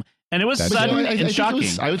boom. And it was sudden and shocking.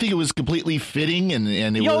 I would think it was completely fitting, and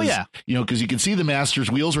it was, because you can see the Master's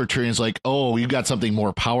wheels were turning. It's like, oh, you've got something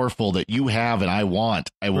more powerful that you have, and I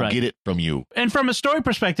want. I will get it from you. And from a story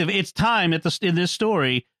perspective, it's time in this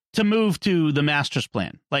story to move to the Master's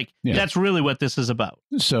plan. That's really what this is about.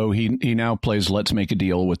 So he now plays Let's Make a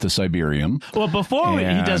Deal with the Cyberium. Well, before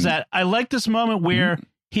he does that, I like this moment where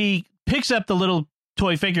he picks up the little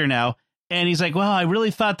toy figure now. And he's like, "Well, I really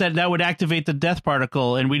thought that would activate the death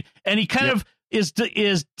particle," and he kind of is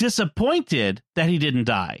disappointed that he didn't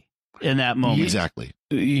die in that moment. Exactly.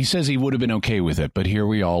 He says he would have been okay with it, but here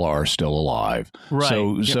we all are still alive.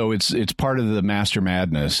 Right. So it's part of the Master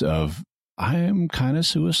madness of I am kind of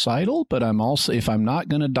suicidal, but I'm also, if I'm not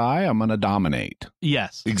going to die, I'm going to dominate.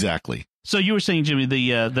 Yes, exactly. So you were saying, Jimmy,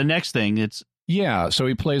 the next thing it's. Yeah, so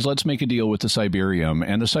he plays Let's Make a Deal with the Cyberium,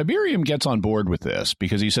 and the Cyberium gets on board with this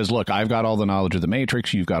because he says, "Look, I've got all the knowledge of the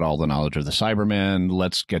Matrix, you've got all the knowledge of the Cybermen,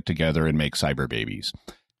 let's get together and make cyber babies."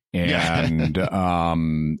 And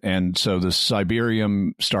and so the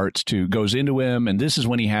Cyberium goes into him, and this is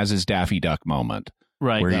when he has his Daffy Duck moment.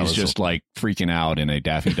 Right. Where he's just freaking out in a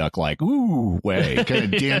Daffy Duck ooh way.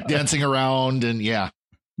 Kind of dancing around, and yeah.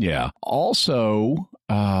 Also,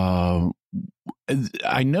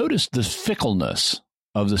 I noticed the fickleness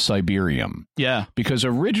of the Cyberium. Yeah. Because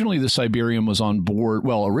originally the Cyberium was on board.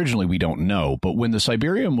 Well, originally we don't know, but when the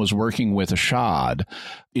Cyberium was working with Ashad,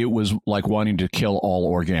 it was like wanting to kill all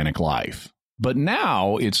organic life. But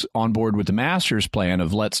now it's on board with the Master's plan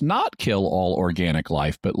of let's not kill all organic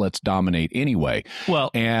life, but let's dominate anyway.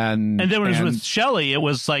 Well, and then when it was with Shelley, it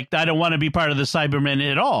was like, I don't want to be part of the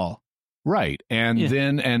Cybermen at all. Right. And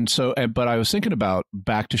but I was thinking about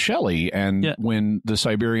back to Shelley and when the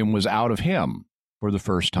Cyberium was out of him for the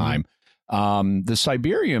first time, the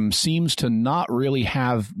Cyberium seems to not really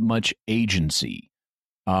have much agency.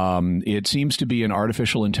 It seems to be an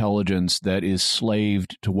artificial intelligence that is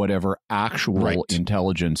slaved to whatever actual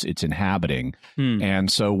intelligence it's inhabiting.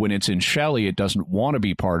 And so when it's in Shelley, it doesn't want to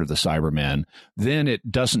be part of the Cybermen. Then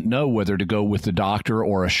it doesn't know whether to go with the Doctor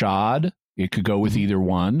or Ashad. It could go with either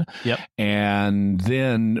one. Yep. And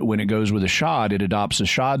then when it goes with Ashad, it adopts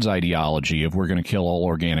Ashad's ideology of we're going to kill all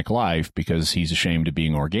organic life because he's ashamed of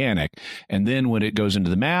being organic. And then when it goes into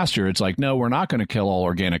the Master, it's like, no, we're not going to kill all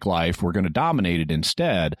organic life. We're going to dominate it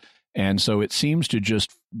instead. And so it seems to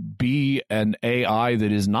just be an AI that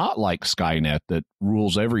is not like Skynet that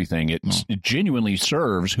rules everything. It genuinely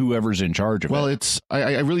serves whoever's in charge of it. Well,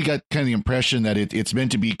 I really got kind of the impression that it's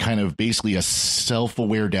meant to be kind of basically a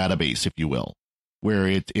self-aware database, if you will, where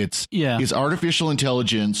it's artificial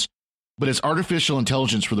intelligence, but it's artificial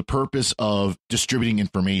intelligence for the purpose of distributing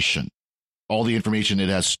information, all the information it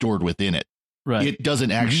has stored within it. Right. It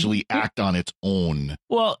doesn't actually act on its own.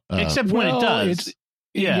 Well, except when it does.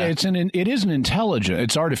 It is an intelligence.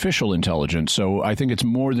 It's artificial intelligence. So I think it's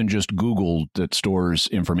more than just Google that stores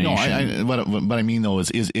information. No, what I mean though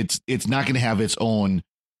is it's not going to have its own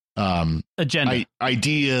agenda,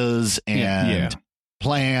 ideas and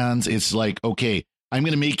plans. It's like, okay, I'm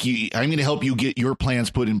going to help you get your plans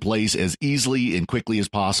put in place as easily and quickly as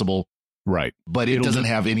possible. Right. But it doesn't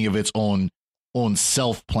have any of its own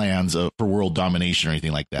self plans for world domination or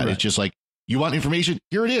anything like that. Right. It's just like, you want information?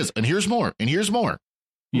 Here it is. And here's more. And here's more.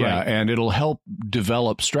 Yeah, and it'll help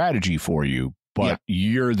develop strategy for you, but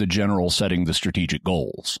you're the general setting the strategic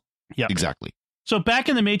goals. Yeah, exactly. So back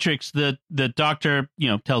in the Matrix, the Doctor,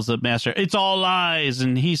 tells the Master, it's all lies.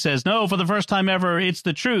 And he says, no, for the first time ever, it's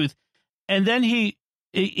the truth. And then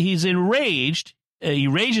he's enraged. He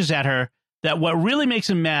rages at her that what really makes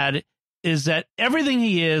him mad is that everything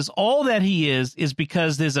he is, all that he is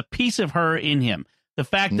because there's a piece of her in him. The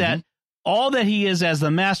fact that all that he is as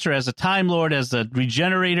the Master, as a Time Lord, as a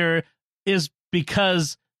regenerator, is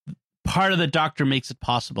because part of the Doctor makes it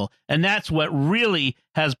possible. And that's what really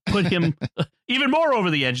has put him even more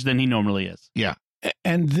over the edge than he normally is. Yeah.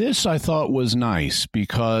 And this I thought was nice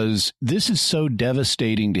because this is so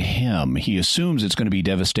devastating to him. He assumes it's going to be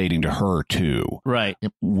devastating to her, too. Right.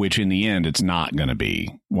 Which in the end, it's not going to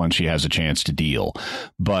be once she has a chance to deal.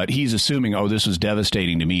 But he's assuming, oh, this was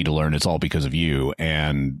devastating to me to learn it's all because of you.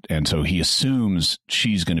 And so he assumes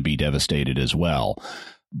she's going to be devastated as well.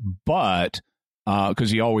 But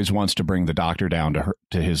because he always wants to bring the Doctor down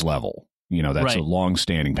to his level. That's a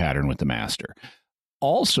long-standing pattern with the Master.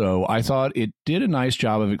 Also, I thought it did a nice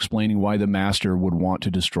job of explaining why the Master would want to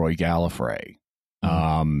destroy Gallifrey.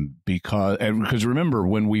 Because remember,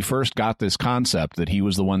 when we first got this concept that he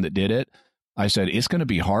was the one that did it, I said, it's going to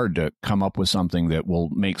be hard to come up with something that will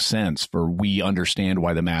make sense for we understand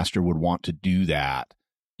why the Master would want to do that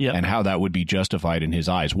and how that would be justified in his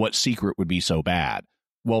eyes. What secret would be so bad?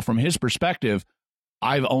 Well, from his perspective,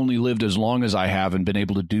 I've only lived as long as I have and been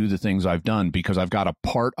able to do the things I've done because I've got a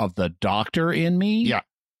part of the Doctor in me. Yeah.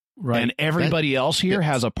 Right. And everybody else here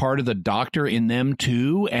has a part of the Doctor in them,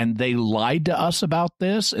 too. And they lied to us about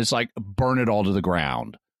this. It's like, burn it all to the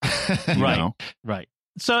ground. Right.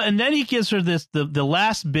 So, and then he gives her the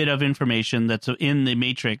last bit of information that's in the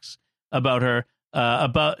Matrix about her,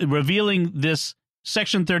 about revealing this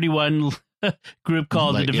Section 31 group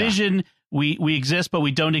called the Division. Yeah. We exist, but we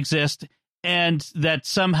don't exist. And that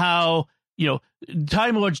somehow,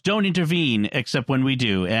 Time Lords don't intervene except when we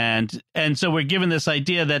do. And so we're given this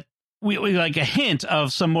idea that we like a hint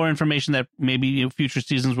of some more information that maybe future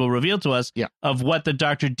seasons will reveal to us of what the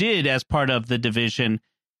Doctor did as part of the Division.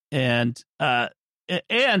 And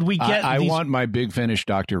we get I want my Big Finish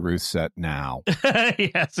Dr. Ruth set now.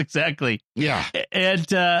 Yes, exactly. Yeah. And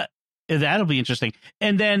that'll be interesting.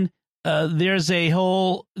 And then there's a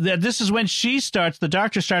whole this is when the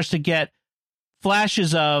Doctor starts to get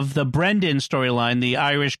flashes of the Brendan storyline, the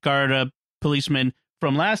Irish Garda policeman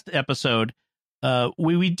from last episode.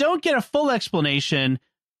 We don't get a full explanation,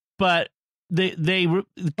 but they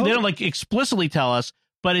don't explicitly tell us,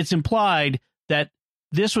 but it's implied that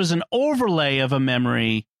this was an overlay of a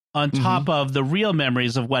memory on top of the real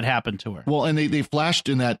memories of what happened to her. Well, and they flashed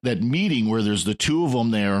in that meeting where there's the two of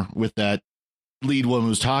them there with that lead woman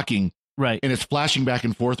who's talking. Right. And it's flashing back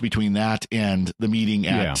and forth between that and the meeting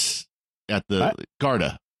at the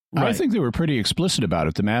Garda. Right. I think they were pretty explicit about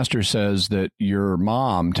it. The master says that your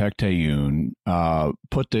mom, Tecteun,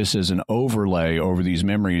 put this as an overlay over these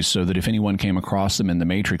memories so that if anyone came across them in the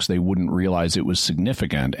Matrix, they wouldn't realize it was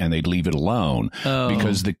significant and they'd leave it alone. Oh.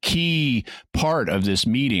 Because the key part of this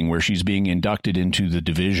meeting where she's being inducted into the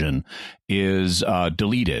division is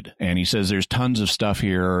deleted. And he says there's tons of stuff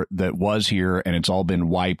here that was here and it's all been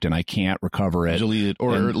wiped and I can't recover it. Deleted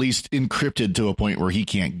or at least encrypted to a point where he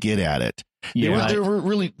can't get at it. Yeah. They were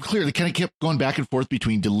really clear. They kind of kept going back and forth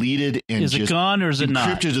between deleted and is just it gone or is it not?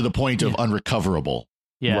 Encrypted to the point of unrecoverable.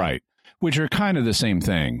 Yeah. Right. Which are kind of the same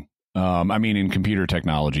thing. I mean, in computer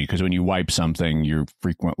technology, because when you wipe something, you're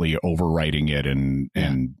frequently overwriting it and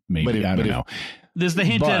maybe, I don't know. There's the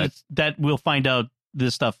hint that we'll find out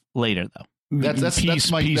this stuff later, though.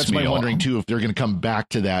 That's my wondering too, if they're going to come back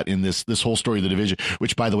to that in this whole story of the Division,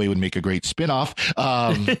 which by the way would make a great spinoff.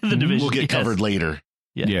 The Division, we'll get covered later.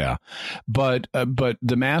 Yeah. But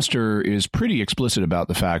the master is pretty explicit about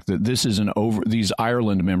the fact that this is these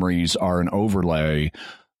Ireland memories are an overlay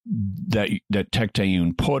that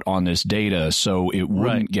Tecteun put on this data so it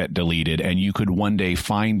wouldn't get deleted and you could one day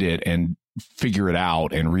find it and figure it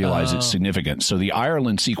out and realize its significance. So the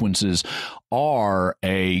Ireland sequences are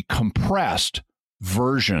a compressed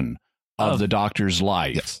version of the Doctor's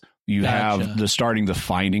life. Yes. You have the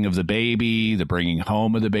finding of the baby, the bringing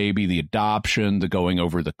home of the baby, the adoption, the going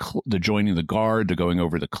over the joining the guard, the going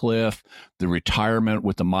over the cliff, the retirement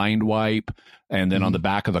with the mind wipe. And then on the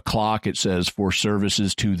back of the clock, it says for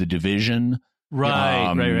services to the division.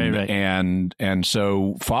 Right. And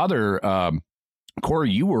so Father,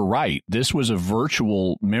 Corey, you were right. This was a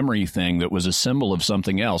virtual memory thing that was a symbol of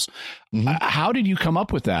something else. How did you come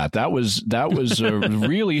up with that? That was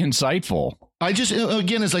really insightful. I just,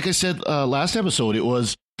 again, as like I said last episode, it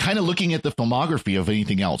was kind of looking at the filmography of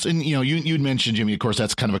anything else. And, you know, you'd mentioned, Jimmy, of course,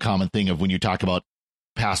 that's kind of a common thing of when you talk about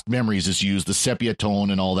past memories is used, the sepia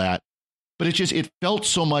tone and all that. But it felt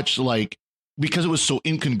so much like, because it was so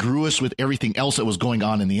incongruous with everything else that was going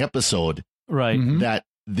on in the episode, that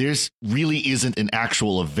there's really isn't an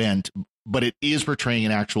actual event, but it is portraying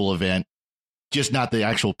an actual event, just not the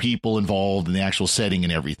actual people involved in the actual setting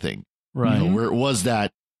and everything. Right. You know, where it was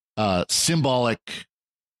that symbolic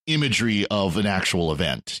imagery of an actual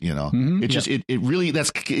event, you know, it just, it really,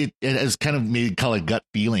 it has kind of made a gut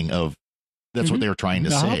feeling of that's what they were trying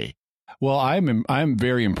to say. Well, I'm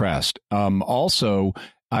very impressed. Also,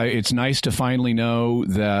 it's nice to finally know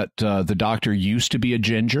that the Doctor used to be a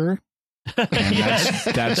ginger. And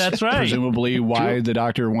that's right. Presumably why the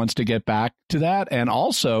Doctor wants to get back to that. And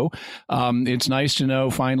also, it's nice to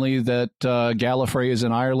know finally that Gallifrey is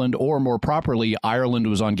in Ireland, or more properly, Ireland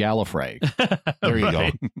was on Gallifrey. There you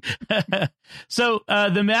go. So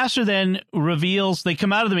the Master then reveals, they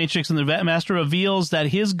come out of the Matrix, and the Master reveals that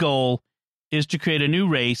his goal is to create a new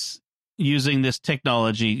race using this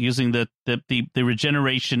technology, using the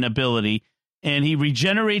regeneration ability. And he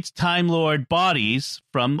regenerates Time Lord bodies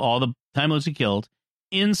from all the Time Lords he killed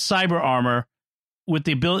in cyber armor with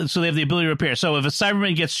the ability, so they have the ability to repair. So if a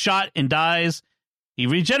Cyberman gets shot and dies, he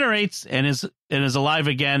regenerates and is alive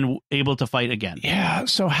again, able to fight again. Yeah.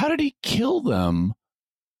 So how did he kill them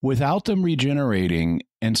without them regenerating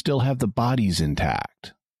and still have the bodies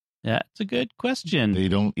intact? That's a good question. They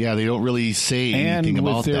don't really say anything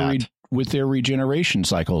about that. With their regeneration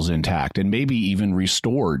cycles intact and maybe even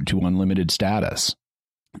restored to unlimited status.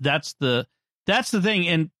 That's the thing.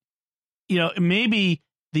 And, you know, maybe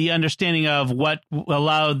the understanding of what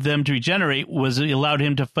allowed them to regenerate was it allowed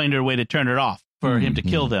him to find a way to turn it off for him to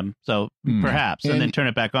kill them. So perhaps, and then turn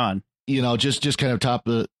it back on. You know, just kind of top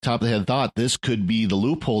of the head thought, this could be the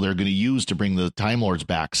loophole they're going to use to bring the Time Lords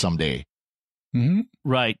back someday.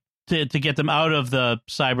 Right. To get them out of the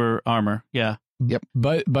cyber armor. Yeah. Yep.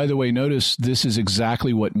 But by the way, notice this is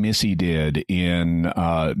exactly what Missy did in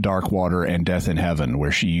Dark Water and Death in Heaven,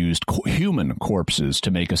 where she used human corpses to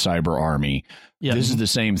make a cyber army. Yeah. This is the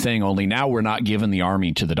same thing, only now we're not giving the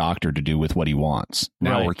army to the Doctor to do with what he wants.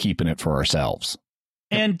 Now we're keeping it for ourselves.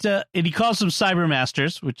 And he calls them cyber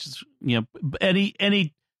masters, which is, you know, and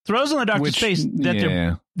he throws in the Doctor's face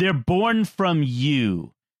that they're born from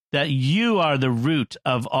you. That you are the root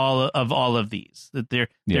of all of these. That they're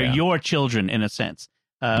your children in a sense.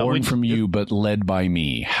 Born from you, but led by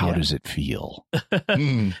me. How does it feel?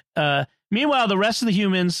 Meanwhile, the rest of the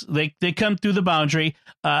humans they come through the boundary.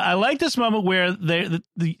 I like this moment where the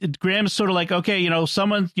Graham's sort of like, okay, you know,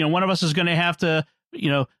 someone, you know, one of us is going to have to,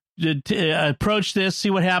 you know, approach this, see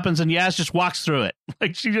what happens, and Yaz just walks through it.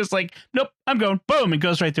 Like she just like, nope, I'm going, boom, and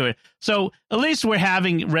goes right through it. So at least we're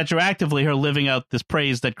having retroactively her living out this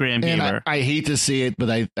praise that Graham gave her. I hate to say it, but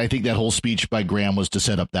I think that whole speech by Graham was to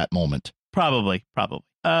set up that moment. Probably.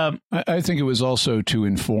 I think it was also to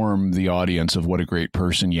inform the audience of what a great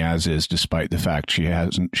person Yaz is, despite the fact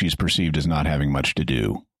she's perceived as not having much to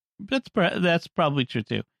do. That's probably true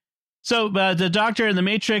too. So the Doctor in the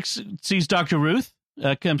Matrix sees Dr. Ruth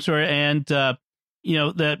comes to her, and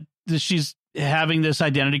that she's having this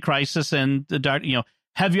identity crisis, and the doctor,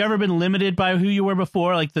 have you ever been limited by who you were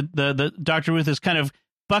before? Like the Dr. Ruth is kind of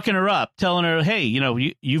bucking her up, telling her, hey,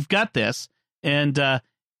 you've got this, and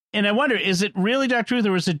I wonder, is it really Dr. Ruth,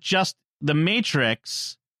 or is it just the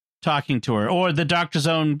Matrix talking to her, or the Doctor's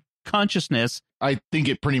own consciousness? I think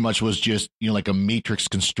it pretty much was just like a Matrix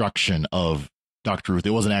construction of Dr. Ruth.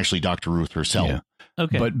 It wasn't actually Dr. Ruth herself. Yeah.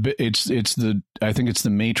 Okay. But I think it's the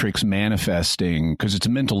Matrix manifesting, because it's a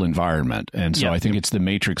mental environment. And so I think it's the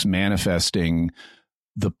Matrix manifesting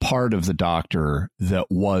the part of the Doctor that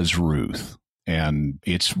was Ruth. And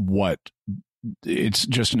it's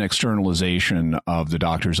just an externalization of the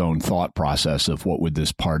Doctor's own thought process of what would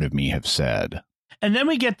this part of me have said. And then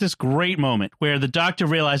we get this great moment where the Doctor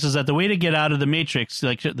realizes that the way to get out of the Matrix,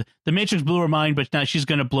 like the Matrix blew her mind, but now she's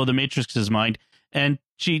going to blow the Matrix's mind. And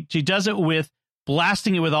she does it with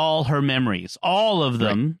blasting it with all her memories, all of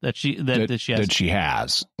them that she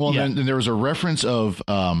has. Well, then there was a reference of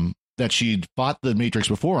that she'd fought the Matrix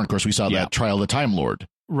before, and of course we saw that Trial of the Time Lord,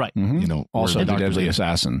 right? Mm-hmm. Also the Deadly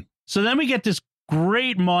Assassin. So then we get this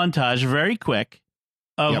great montage, very quick,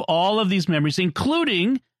 of all of these memories,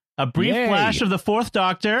 including a brief flash of the Fourth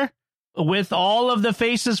Doctor with all of the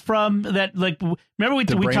faces from that. Like, remember we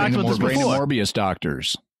talked about this before. Morbius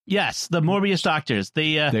Doctors. Yes, the Morbius Doctors.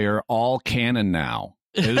 They are all canon now,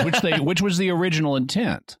 which was the original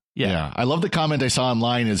intent. Yeah. I love the comment I saw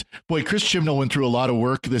online is, boy, Chris Chibnall went through a lot of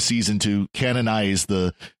work this season to canonize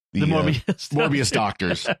the Morbius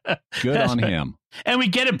Doctors. Good on him. And we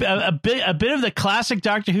get a bit of the classic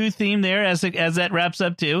Doctor Who theme there as that wraps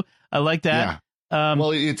up too. I like that. Yeah.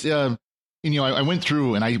 Well, it's I went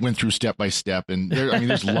through step by step, and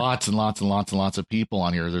there's lots and lots and lots and lots of people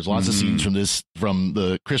on here. There's lots of scenes from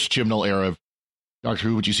the Chris Chibnall era of Doctor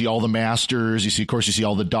Who, but you see all the Masters, you see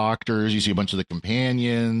all the Doctors, you see a bunch of the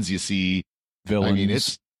companions, you see villains.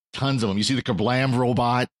 It's tons of them. You see the Kablam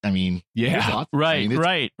robot. Right.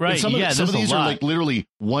 Some of these are like literally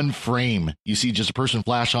one frame. You see just a person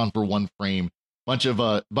flash on for one frame. Bunch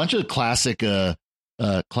of classic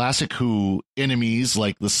Who enemies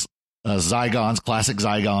like this. Zygons, classic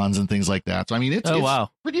Zygons, and things like that. So it's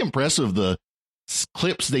pretty impressive the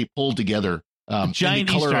clips they pulled together. Giant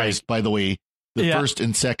colorized, by the way. The first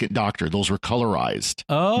and second Doctor, those were colorized.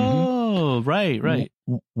 Oh, right.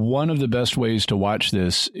 One of the best ways to watch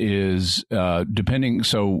this is depending.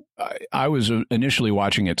 So I was initially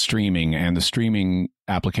watching it streaming, and the streaming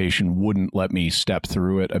application wouldn't let me step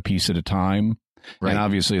through it a piece at a time. Right. And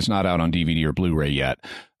obviously it's not out on DVD or Blu-ray yet.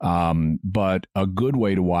 But a good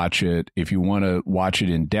way to watch it, if you want to watch it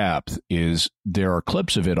in depth, is there are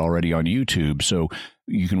clips of it already on YouTube. So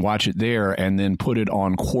you can watch it there and then put it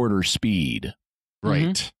on quarter speed.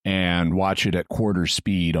 Right. And watch it at quarter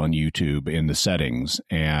speed on YouTube in the settings,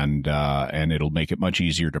 and it'll make it much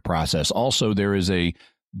easier to process. Also, there is a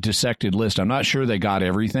dissected list. I'm not sure they got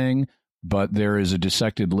everything, but there is a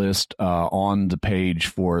dissected list on the page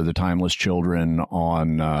for the Timeless Children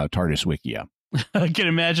on TARDIS Wikia. I can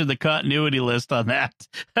imagine the continuity list on that.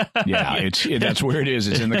 Yeah, that's where it is.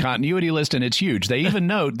 It's in the continuity list, and it's huge. They even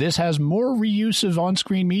note this has more reuse of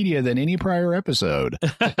on-screen media than any prior episode.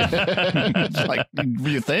 It's like,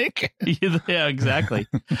 you think? Yeah, exactly.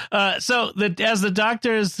 So as the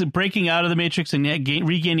Doctor is breaking out of the Matrix and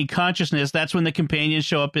regaining consciousness, that's when the companions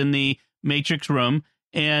show up in the Matrix room,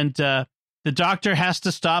 and the Doctor has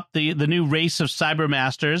to stop the new race of Cyber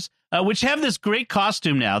Masters, which have this great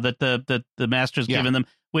costume now that the Master's given them,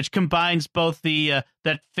 which combines both the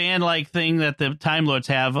that fan-like thing that the Time Lords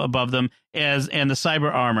have above them and the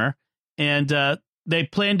cyber armor. And they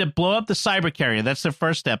plan to blow up the cyber carrier. That's their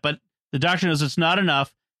first step. But the Doctor knows it's not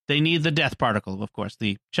enough. They need the death particle, of course.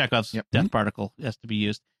 The Chekhov's death particle has to be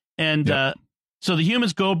used. And so the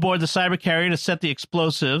humans go aboard the cyber carrier to set the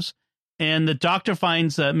explosives. And the Doctor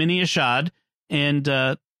finds Mini Ashad. And,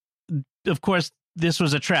 of course, this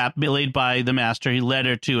was a trap laid by the Master. He led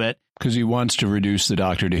her to it. Because he wants to reduce the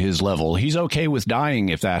Doctor to his level. He's okay with dying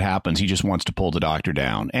if that happens. He just wants to pull the Doctor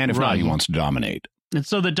down. And if not, he wants to dominate. And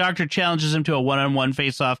so the Doctor challenges him to a one-on-one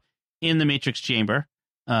face-off in the Matrix chamber.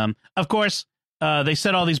 Of course, they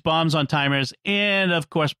set all these bombs on timers. And, of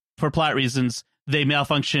course, for plot reasons, they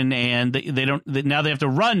malfunction and now they have to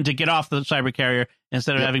run to get off the cyber carrier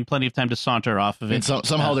instead of having plenty of time to saunter off of it. And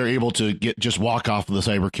somehow they're able to just walk off of the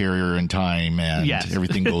cyber carrier in time, and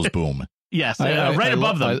everything goes boom. Yes, right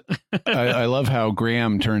above them. I love how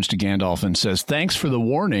Graham turns to Gandalf and says, "Thanks for the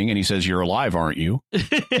warning," and he says, "You're alive, aren't you?"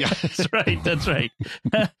 Yeah, that's right.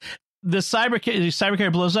 The cyber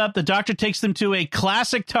carrier blows up. The Doctor takes them to a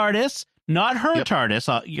classic TARDIS. Not her TARDIS.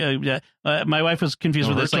 My wife was confused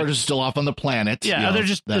with this. Her TARDIS is still off on the planet. Yeah,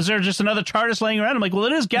 is there just another TARDIS laying around? I'm like, well,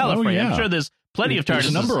 it is Gallifrey. I'm sure there's plenty of TARDIS. There's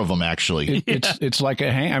a number of them, actually. It's like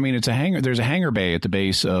it's a hangar. There's a hangar bay at the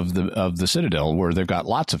base of the Citadel where they've got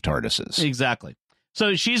lots of TARDISes. Exactly.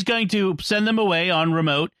 So she's going to send them away on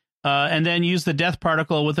remote. And then use the death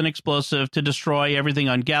particle with an explosive to destroy everything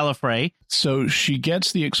on Gallifrey. So she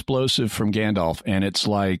gets the explosive from Gandalf, and it's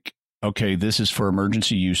like, okay, this is for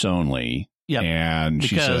emergency use only. Yep. And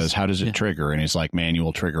she says, how does it trigger? And it's like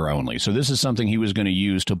manual trigger only. So this is something he was going to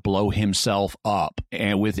use to blow himself up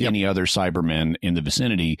and with any other Cybermen in the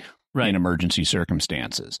vicinity in emergency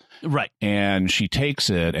circumstances. Right. And she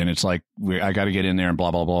takes it, and it's like, I got to get in there and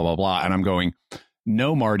blah, blah, blah, blah, blah. And I'm going,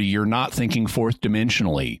 no, Marty, you're not thinking fourth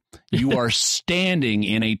dimensionally. You are standing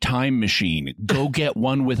in a time machine. Go get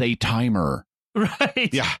one with a timer. Right.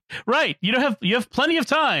 Yeah. Right. You have plenty of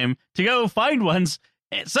time to go find ones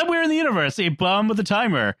somewhere in the universe. A bomb with a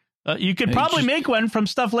timer. You could probably make one from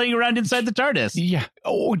stuff laying around inside the TARDIS. Yeah.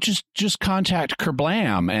 Oh, just contact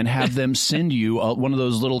Kerblam and have them send you one of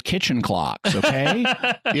those little kitchen clocks. Okay.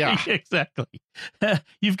 Yeah. Exactly.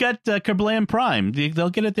 You've got Kerblam Prime.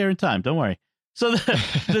 They'll get it there in time. Don't worry. So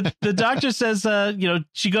the Doctor says,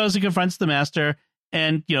 she goes and confronts the Master,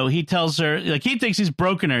 and, he tells her, like, he thinks he's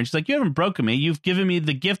broken her. And she's like, you haven't broken me. You've given me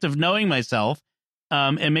the gift of knowing myself,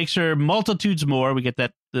 and makes her multitudes more. We get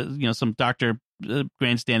that, some Doctor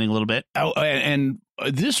grandstanding a little bit. Oh, and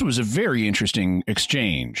this was a very interesting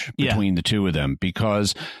exchange between the two of them,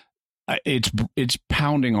 because it's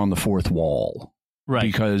pounding on the fourth wall. Right.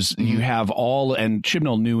 Because you have and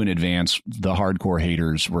Chibnall knew in advance the hardcore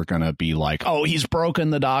haters were going to be like, oh, he's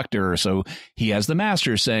broken the Doctor. So he has the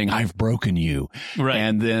Master saying, I've broken you. Right.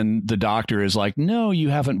 And then the Doctor is like, no, you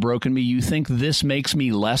haven't broken me. You think this makes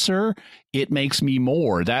me lesser? It makes me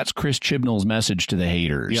more. That's Chris Chibnall's message to the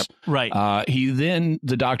haters. Yep. Right.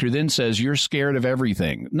 The Doctor then says, you're scared of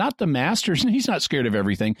everything. Not the Master. He's not scared of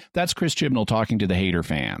everything. That's Chris Chibnall talking to the hater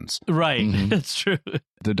fans. Right. That's true.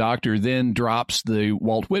 The Doctor then drops the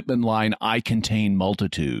Walt Whitman line, I contain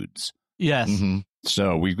multitudes. Yes. Mm-hmm.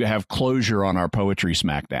 So we have closure on our poetry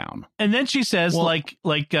smackdown. And then she says, like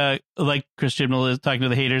Chris Chibnall is talking to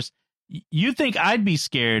the haters, you think I'd be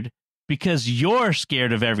scared because you're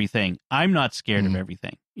scared of everything. I'm not scared of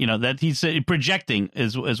everything. That he's projecting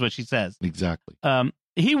is what she says. Exactly.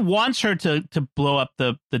 He wants her to blow up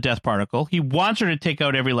the death particle. He wants her to take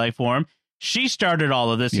out every life form. She started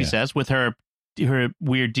all of this, he says, with her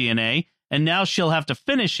weird DNA, and now she'll have to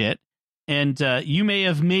finish it. And you may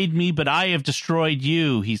have made me, but I have destroyed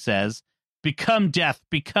you, he says. Become death,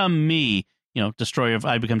 become me. Destroyer of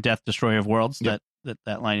I become death, destroyer of worlds. Yep.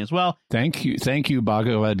 That line as well. Thank you,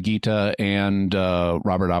 Bhagavad Gita and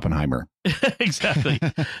Robert Oppenheimer. Exactly.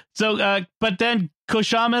 So, but then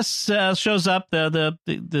Koshamas shows up, the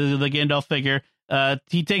Gandalf figure.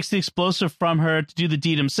 He takes the explosive from her to do the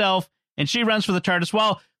deed himself, and she runs for the TARDIS.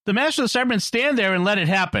 While the Master of the Cybermen stand there and let it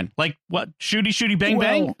happen. Like, what? Shooty, bang,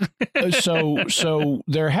 bang? So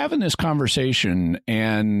they're having this conversation,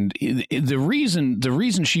 and the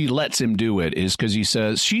reason she lets him do it is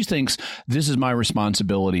because she thinks this is my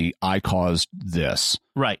responsibility. I caused this.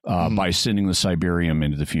 Right. By sending the Cyberium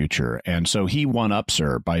into the future. And so he one-ups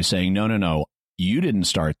her by saying, no, you didn't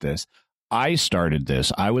start this. I started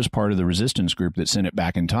this. I was part of the resistance group that sent it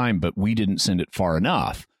back in time, but we didn't send it far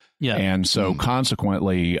enough. Yeah. And so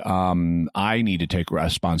consequently, I need to take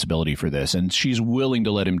responsibility for this. And she's willing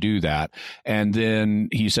to let him do that. And then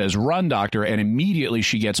he says, run, Doctor. And immediately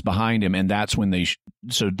she gets behind him. And that's when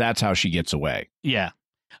so that's how she gets away. Yeah.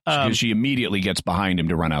 Because she immediately gets behind him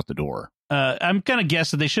to run out the door. I'm going to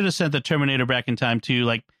guess that they should have sent the Terminator back in time to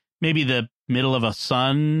like maybe the middle of a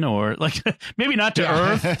sun, or like maybe not to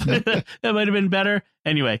Earth. That might have been better.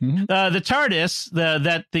 Anyway, the TARDIS,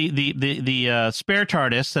 the spare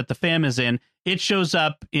TARDIS that the fam is in, it shows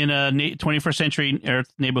up in a 21st century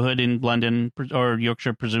Earth neighborhood in London or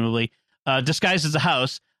Yorkshire, presumably, disguised as a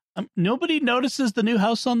house. Nobody notices the new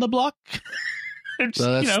house on the block.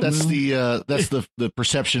 So that's the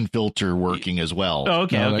perception filter working as well. Oh,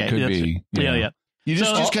 okay. That could be. Yeah. You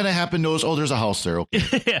just kind of happen to notice, oh, there's a house there.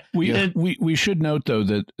 Okay. We should note though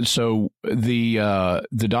that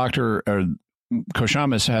the Doctor, or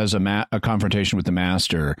Koshamis has a confrontation with the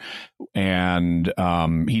Master, and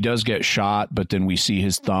he does get shot, but then we see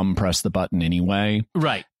his thumb press the button anyway.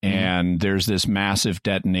 Right. And there's this massive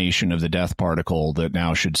detonation of the death particle that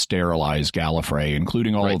now should sterilize Gallifrey,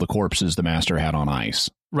 including all of the corpses the Master had on ice.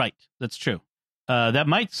 Right. That's true. That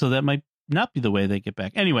might not be the way they get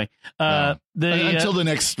back. Anyway, until the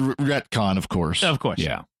next retcon, of course. Of course.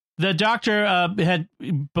 Yeah. The Doctor had,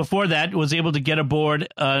 before that, was able to get aboard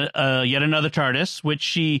yet another TARDIS, which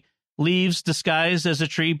she leaves disguised as a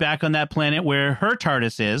tree back on that planet where her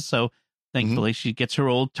TARDIS is. So thankfully, she gets her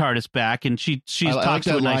old TARDIS back, and she talks like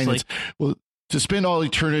to it nicely. Well, to spend all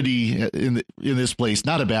eternity in this place,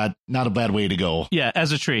 not a bad way to go. Yeah,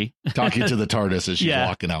 as a tree. Talking to the TARDIS as she's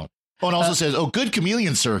walking out. Oh, and also says, good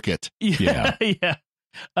chameleon circuit. Yeah. Yeah.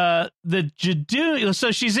 The Judoon,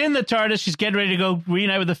 so she's in the TARDIS, she's getting ready to go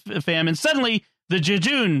reunite with the fam, and suddenly the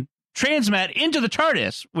Judoon transmat into the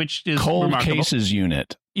TARDIS, which is Cold remarkable. Cases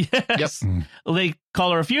Unit. Yes. Yep. They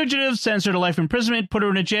call her a fugitive, sends her to life imprisonment, put her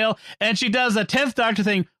in a jail, and she does the 10th Doctor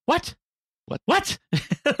thing. What? Like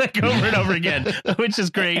over and over again, which is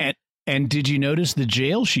great. And did you notice the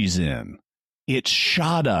jail she's in? It's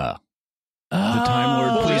Shada, the Time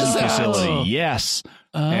Lord prison facility. Yes.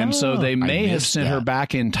 And so they may have sent her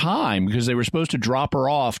back in time because they were supposed to drop her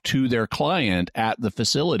off to their client at the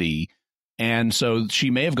facility. And so she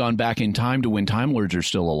may have gone back in time to when Time Lords are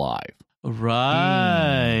still alive.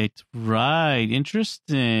 Right.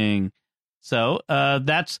 Interesting. So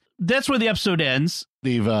that's where the episode ends.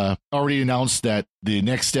 They've already announced that the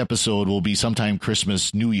next episode will be sometime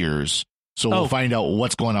Christmas, New Year's. So we'll find out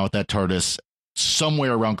what's going on with that TARDIS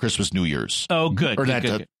somewhere around Christmas, New Year's. Oh, good. Or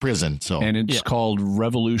that prison. So, and it's called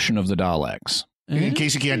Revolution of the Daleks. In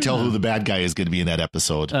case you can't tell who the bad guy is going to be in that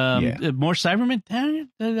episode. More Cybermen?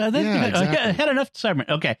 Exactly. I had enough Cybermen.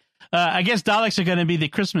 Okay. I guess Daleks are going to be the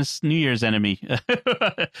Christmas, New Year's enemy.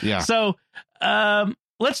 Yeah. So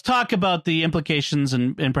let's talk about the implications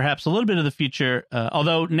and perhaps a little bit of the future.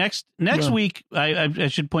 Although next week, I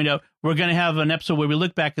should point out, we're going to have an episode where we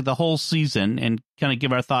look back at the whole season and kind of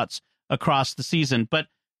give our thoughts across the season. But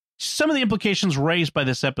some of the implications raised by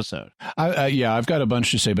this episode. I've got a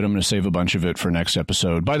bunch to say, but I'm going to save a bunch of it for next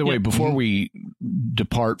episode. By the way, before we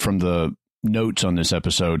depart from the notes on this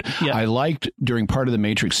episode, I liked during part of the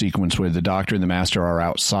Matrix sequence where the Doctor and the Master are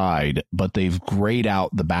outside, but they've grayed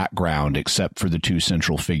out the background except for the two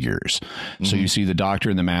central figures. So you see the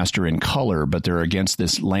Doctor and the Master in color, but they're against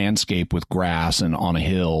this landscape with grass and on a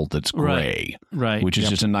hill that's gray, right? Which is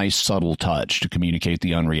just a nice subtle touch to communicate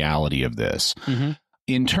the unreality of this.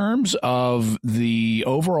 In terms of the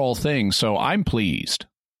overall thing, so I'm pleased.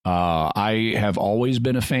 I have always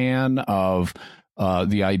been a fan of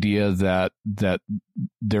the idea that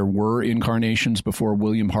there were incarnations before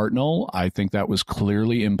William Hartnell. I think that was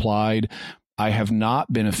clearly implied. I have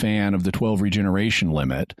not been a fan of the 12 regeneration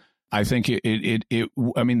limit. I think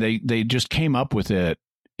I mean, they just came up with it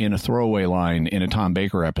in a throwaway line in a Tom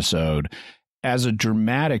Baker episode as a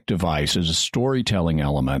dramatic device, as a storytelling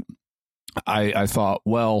element. I thought,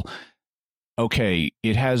 well, okay,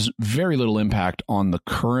 it has very little impact on the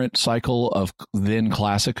current cycle of then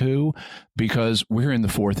Classic Who because we're in the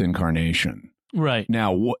fourth incarnation. Right.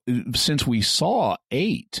 Now, since we saw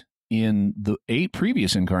 8 in the 8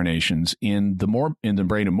 previous incarnations in the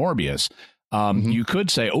brain of Morbius, you could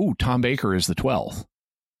say, oh, Tom Baker is the 12th.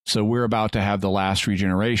 So we're about to have the last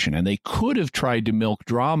regeneration. And they could have tried to milk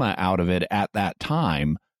drama out of it at that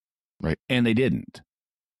time. Right. And they didn't.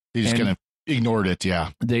 They just kind of ignored it,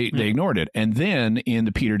 They ignored it. And then in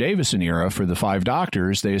the Peter Davison era for the 5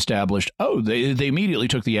 Doctors, they established, they immediately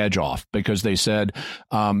took the edge off because they said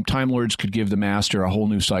Time Lords could give the Master a whole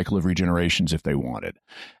new cycle of regenerations if they wanted.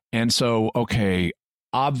 And so, okay,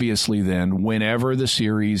 obviously then, whenever the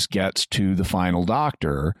series gets to the final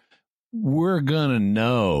Doctor, we're going to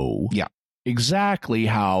know exactly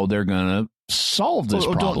how they're going to solve this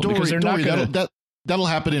problem. Don't because worry, they're not going to... That'll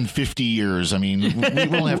happen in 50 years. I mean, we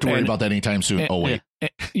won't have to worry about that anytime soon.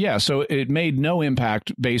 Yeah, so it made no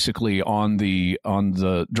impact basically on the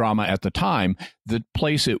drama at the time. The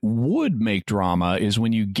place it would make drama is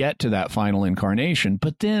when you get to that final incarnation,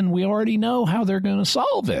 but then we already know how they're going to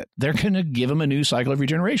solve it. They're going to give them a new cycle of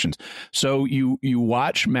regenerations. So you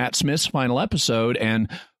watch Matt Smith's final episode, and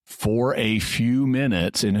for a few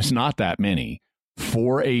minutes, and it's not that many,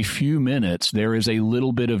 for a few minutes, there is a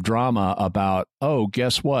little bit of drama about, oh,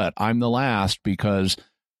 guess what? I'm the last because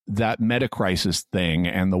that meta-crisis thing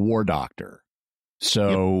and the War Doctor.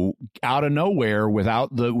 So out of nowhere,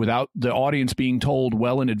 without the audience being told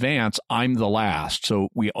well in advance, I'm the last. So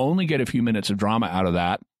we only get a few minutes of drama out of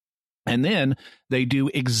that. And then they do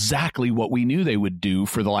exactly what we knew they would do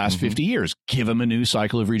for the last 50 years, give them a new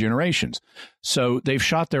cycle of regenerations. So they've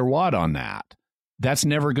shot their wad on that. That's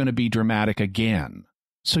never going to be dramatic again.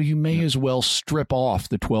 So you may as well strip off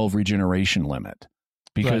the 12 regeneration limit,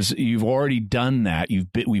 because you've already done that.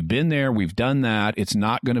 We've been there. We've done that. It's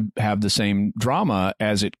not going to have the same drama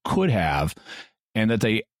as it could have, and that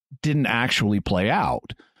they didn't actually play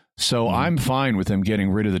out. So I'm fine with them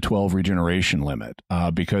getting rid of the 12 regeneration limit,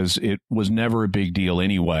 because it was never a big deal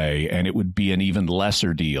anyway, and it would be an even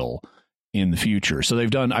lesser deal in the future. So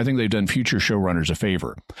I think they've done future showrunners a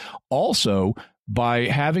favor. Also, by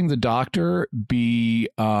having the Doctor be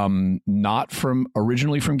not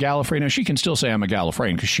originally from Gallifrey. Now, she can still say I'm a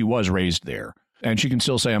Gallifreyan because she was raised there, and she can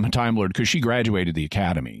still say I'm a Time Lord because she graduated the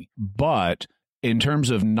Academy. But in terms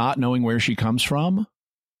of not knowing where she comes from,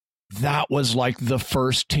 that was like the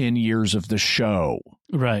first 10 years of the show.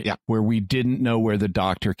 Right. Yeah. Where we didn't know where the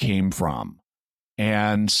Doctor came from.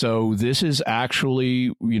 And so this is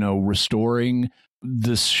actually, restoring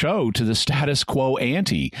the show to the status quo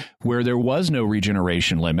ante, where there was no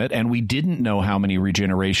regeneration limit, and we didn't know how many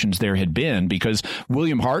regenerations there had been, because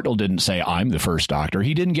William Hartnell didn't say, I'm the first Doctor.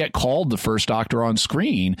 He didn't get called the first Doctor on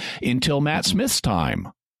screen until Matt Smith's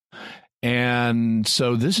time. And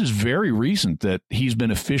so this is very recent that he's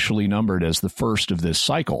been officially numbered as the first of this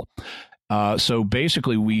cycle. So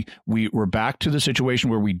basically, we're back to the situation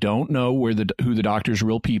where we don't know who the Doctor's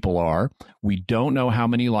real people are. We don't know how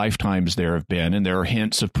many lifetimes there have been, and there are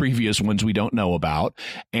hints of previous ones we don't know about.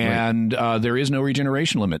 And there is no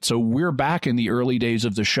regeneration limit. So we're back in the early days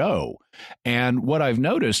of the show. And what I've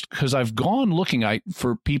noticed, because I've gone looking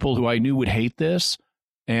for people who I knew would hate this,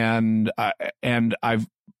 and I've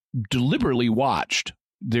deliberately watched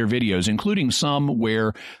their videos, including some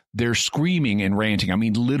where they're screaming and ranting. I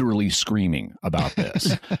mean, literally screaming about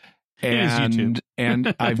this.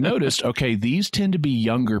 And I've noticed, okay, these tend to be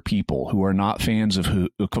younger people who are not fans of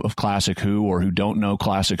Classic Who, or who don't know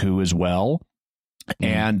Classic Who as well.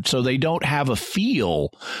 And so they don't have a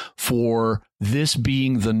feel for this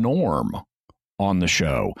being the norm on the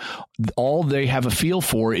show. All they have a feel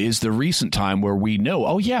for is the recent time where we know,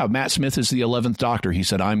 oh yeah, Matt Smith is the 11th Doctor. He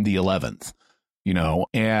said, I'm the 11th,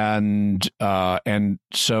 and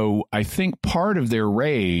so I think part of their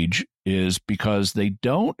rage is because they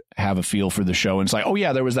don't have a feel for the show. And it's like, oh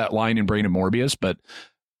yeah, there was that line in Brain of Morbius, but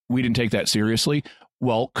we didn't take that seriously.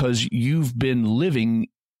 Well, because you've been living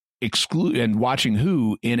and watching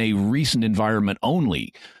Who in a recent environment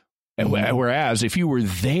only. Whereas if you were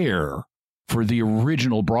there for the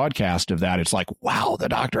original broadcast of that, it's like, wow, the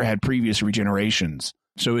Doctor had previous regenerations.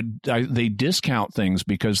 So they discount things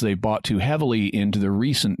because they bought too heavily into the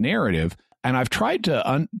recent narrative. And I've tried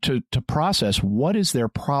to process what is their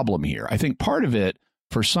problem here. I think part of it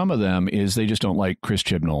for some of them is they just don't like Chris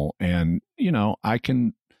Chibnall. And, I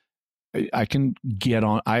can get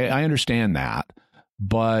on. I understand that,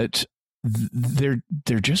 but they're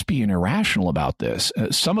just being irrational about this.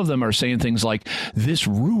 Some of them are saying things like, this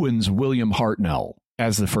ruins William Hartnell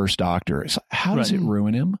as the first Doctor. It's like, how does it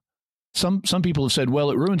ruin him? Some people have said,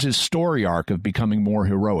 well, it ruins his story arc of becoming more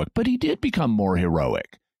heroic, but he did become more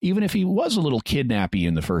heroic. Even if he was a little kidnappy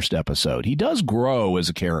in the first episode, he does grow as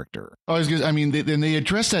a character. They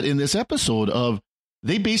addressed that in this episode of,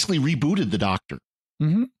 they basically rebooted the Doctor.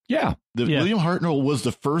 Mm-hmm. Yeah. William Hartnell was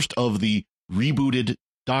the first of the rebooted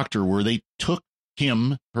Doctor, where they took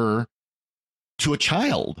her to a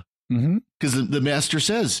child, because the Master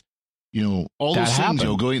says, all those things,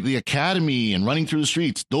 going to the Academy and running through the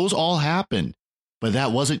streets, those all happened, but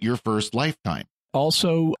that wasn't your first lifetime.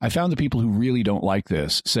 Also, I found the people who really don't like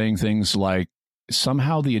this saying things like,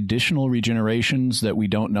 somehow the additional regenerations that we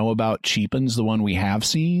don't know about cheapens the ones we have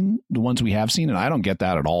seen, and I don't get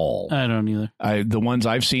that at all. I don't either. The ones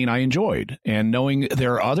I've seen, I enjoyed, and knowing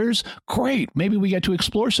there are others, great. Maybe we get to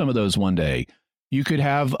explore some of those one day. You could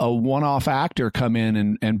have a one-off actor come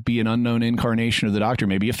in and be an unknown incarnation of the Doctor,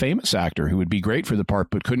 maybe a famous actor who would be great for the part,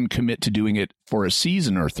 but couldn't commit to doing it for a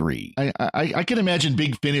season or 3. I can imagine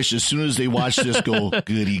Big Finish, as soon as they watch this, go,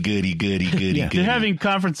 goody, goody, goody, goody, yeah. goody. They're having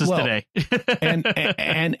conferences today.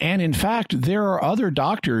 and in fact, there are other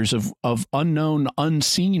Doctors of unknown,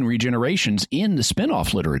 unseen regenerations in the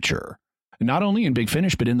spin-off literature. Not only in Big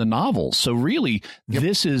Finish, but in the novels. So really,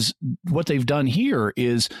 this is what they've done here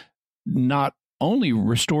is not only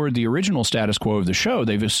restored the original status quo of the show,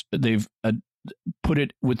 they've put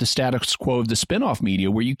it with the status quo of the spin-off media,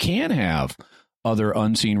 where you can have other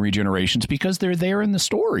unseen regenerations because they're there in the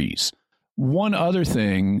stories. One other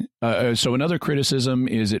thing, so another criticism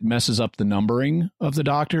is it messes up the numbering of the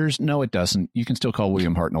doctors. No, it doesn't. You can still call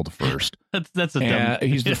William Hartnell the first. That's a dumb.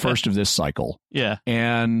 He's the first of this cycle. Yeah.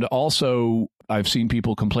 And also, I've seen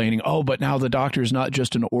people complaining, but now the Doctor's not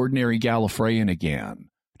just an ordinary Gallifreyan again,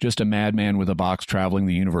 just a madman with a box traveling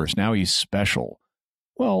the universe. Now he's special.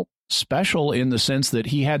 Well, special in the sense that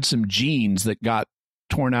he had some genes that got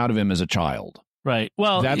torn out of him as a child. Right.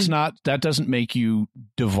 Well, that doesn't make you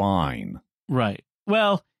divine. Right.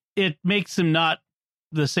 Well, it makes him not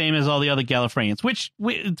the same as all the other Gallifreyans, which,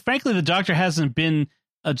 frankly, the Doctor hasn't been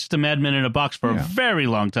just a madman in a box for a very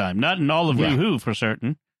long time. Not in all of New Who, for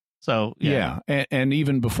certain. So, and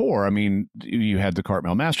even before, I mean, you had the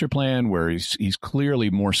Cartmel Master Plan where he's clearly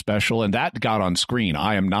more special, and that got on screen.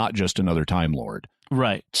 I am not just another Time Lord.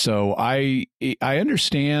 Right. So I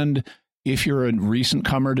understand if you're a recent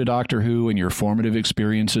comer to Doctor Who and your formative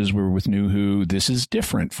experiences were with New Who, this is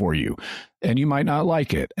different for you, and you might not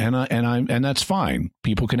like it, and that's fine.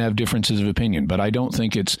 People can have differences of opinion, but I don't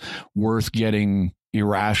think it's worth getting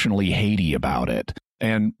irrationally hatey about it.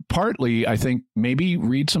 And partly, I think maybe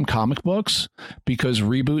read some comic books, because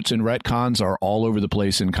reboots and retcons are all over the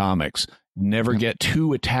place in comics. Never get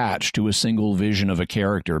too attached to a single vision of a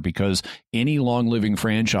character, because any long-living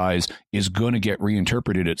franchise is going to get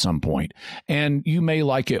reinterpreted at some point. And you may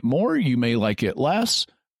like it more, you may like it less,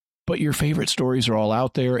 but your favorite stories are all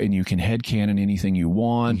out there, and you can headcanon anything you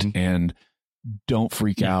want, and don't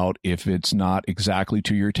freak out if it's not exactly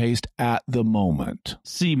to your taste at the moment.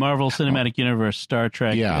 See Marvel Cinematic Universe, Star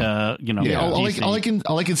Trek. All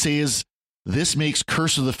I can say is this makes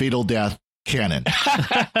Curse of the Fatal Death canon.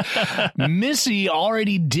 Missy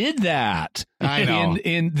already did that. I know.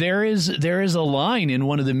 And there is a line in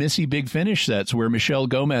one of the Missy Big Finish sets where Michelle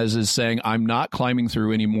Gomez is saying, "I'm not climbing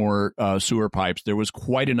through any more sewer pipes." There was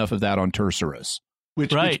quite enough of that on Tercerus.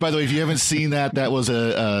 Which, by the way, if you haven't seen that was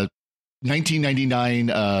a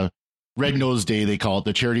 1999 Red Nose Day, they call it,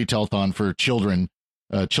 the charity telethon for children,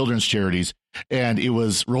 children's charities, and it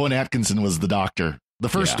was Rowan Atkinson was the Doctor, the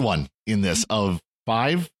first one in this of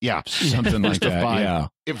 5, something like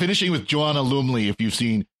that. 5. Finishing with Joanna Lumley, if you've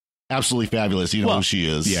seen Absolutely Fabulous, you know who she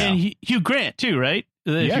is. Yeah, and Hugh Grant too, right?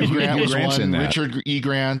 Hugh Grant was one. Richard E.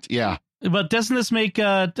 Grant, But doesn't this make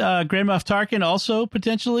Grand Moff Tarkin also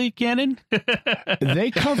potentially canon?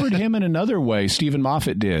 They covered him in another way. Stephen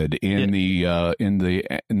Moffat did in the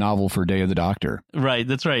novel for Day of the Doctor. Right,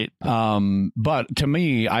 that's right. But to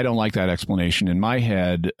me, I don't like that explanation. In my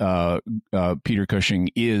head, Peter Cushing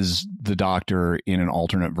is the Doctor in an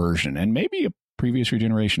alternate version, and maybe a previous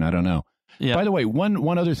regeneration. I don't know. Yeah. By the way,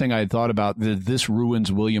 one other thing I had thought about that this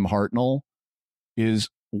ruins William Hartnell is,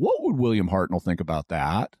 what would William Hartnell think about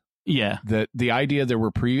that? Yeah. The idea there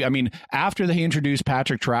were after they introduced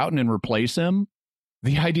Patrick Troughton and replace him,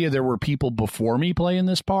 the idea there were people before me playing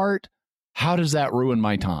this part, how does that ruin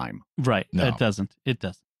my time? Right. No. It doesn't.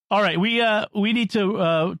 All right. We need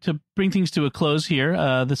to bring things to a close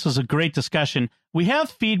here. This was a great discussion. We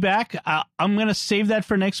have feedback. I'm going to save that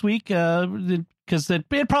for next week because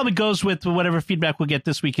it probably goes with whatever feedback we'll get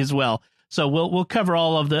this week as well. So we'll cover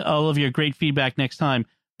all of your great feedback next time.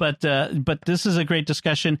 But this is a great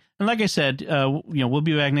discussion. And like I said, we'll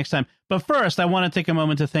be back next time. But first, I want to take a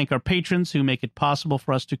moment to thank our patrons who make it possible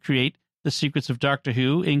for us to create The Secrets of Doctor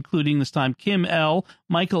Who, including this time Kim L.,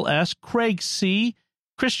 Michael S., Craig C.,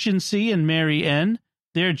 Christian C., and Mary N.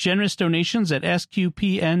 Their generous donations at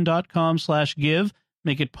sqpn.com/give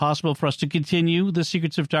make it possible for us to continue The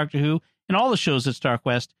Secrets of Doctor Who and all the shows at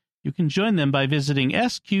StarQuest. You can join them by visiting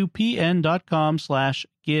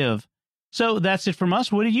sqpn.com/give. So that's it from us.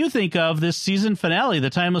 What do you think of this season finale, The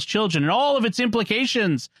Timeless Children, and all of its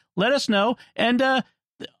implications? Let us know. And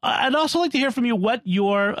I'd also like to hear from you what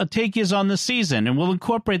your take is on this season, and we'll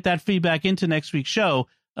incorporate that feedback into next week's show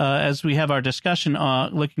as we have our discussion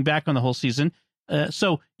looking back on the whole season.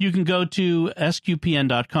 So you can go to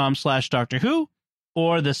sqpn.com/Doctor Who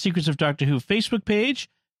or the Secrets of Doctor Who Facebook page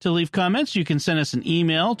to leave comments. You can send us an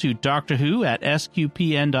email to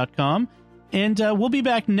doctorwho@sqpn.com. And we'll be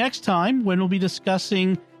back next time when we'll be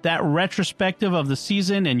discussing that retrospective of the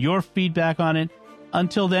season and your feedback on it.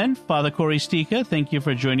 Until then, Father Corey Stika, thank you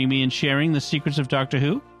for joining me and sharing The Secrets of Doctor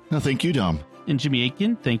Who. No, thank you, Dom. And Jimmy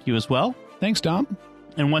Aitken, thank you as well. Thanks, Dom.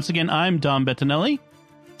 And once again, I'm Dom Bettinelli.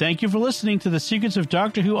 Thank you for listening to The Secrets of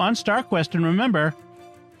Doctor Who on StarQuest. And remember,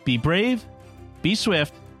 be brave, be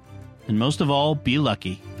swift, and most of all, be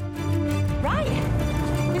lucky.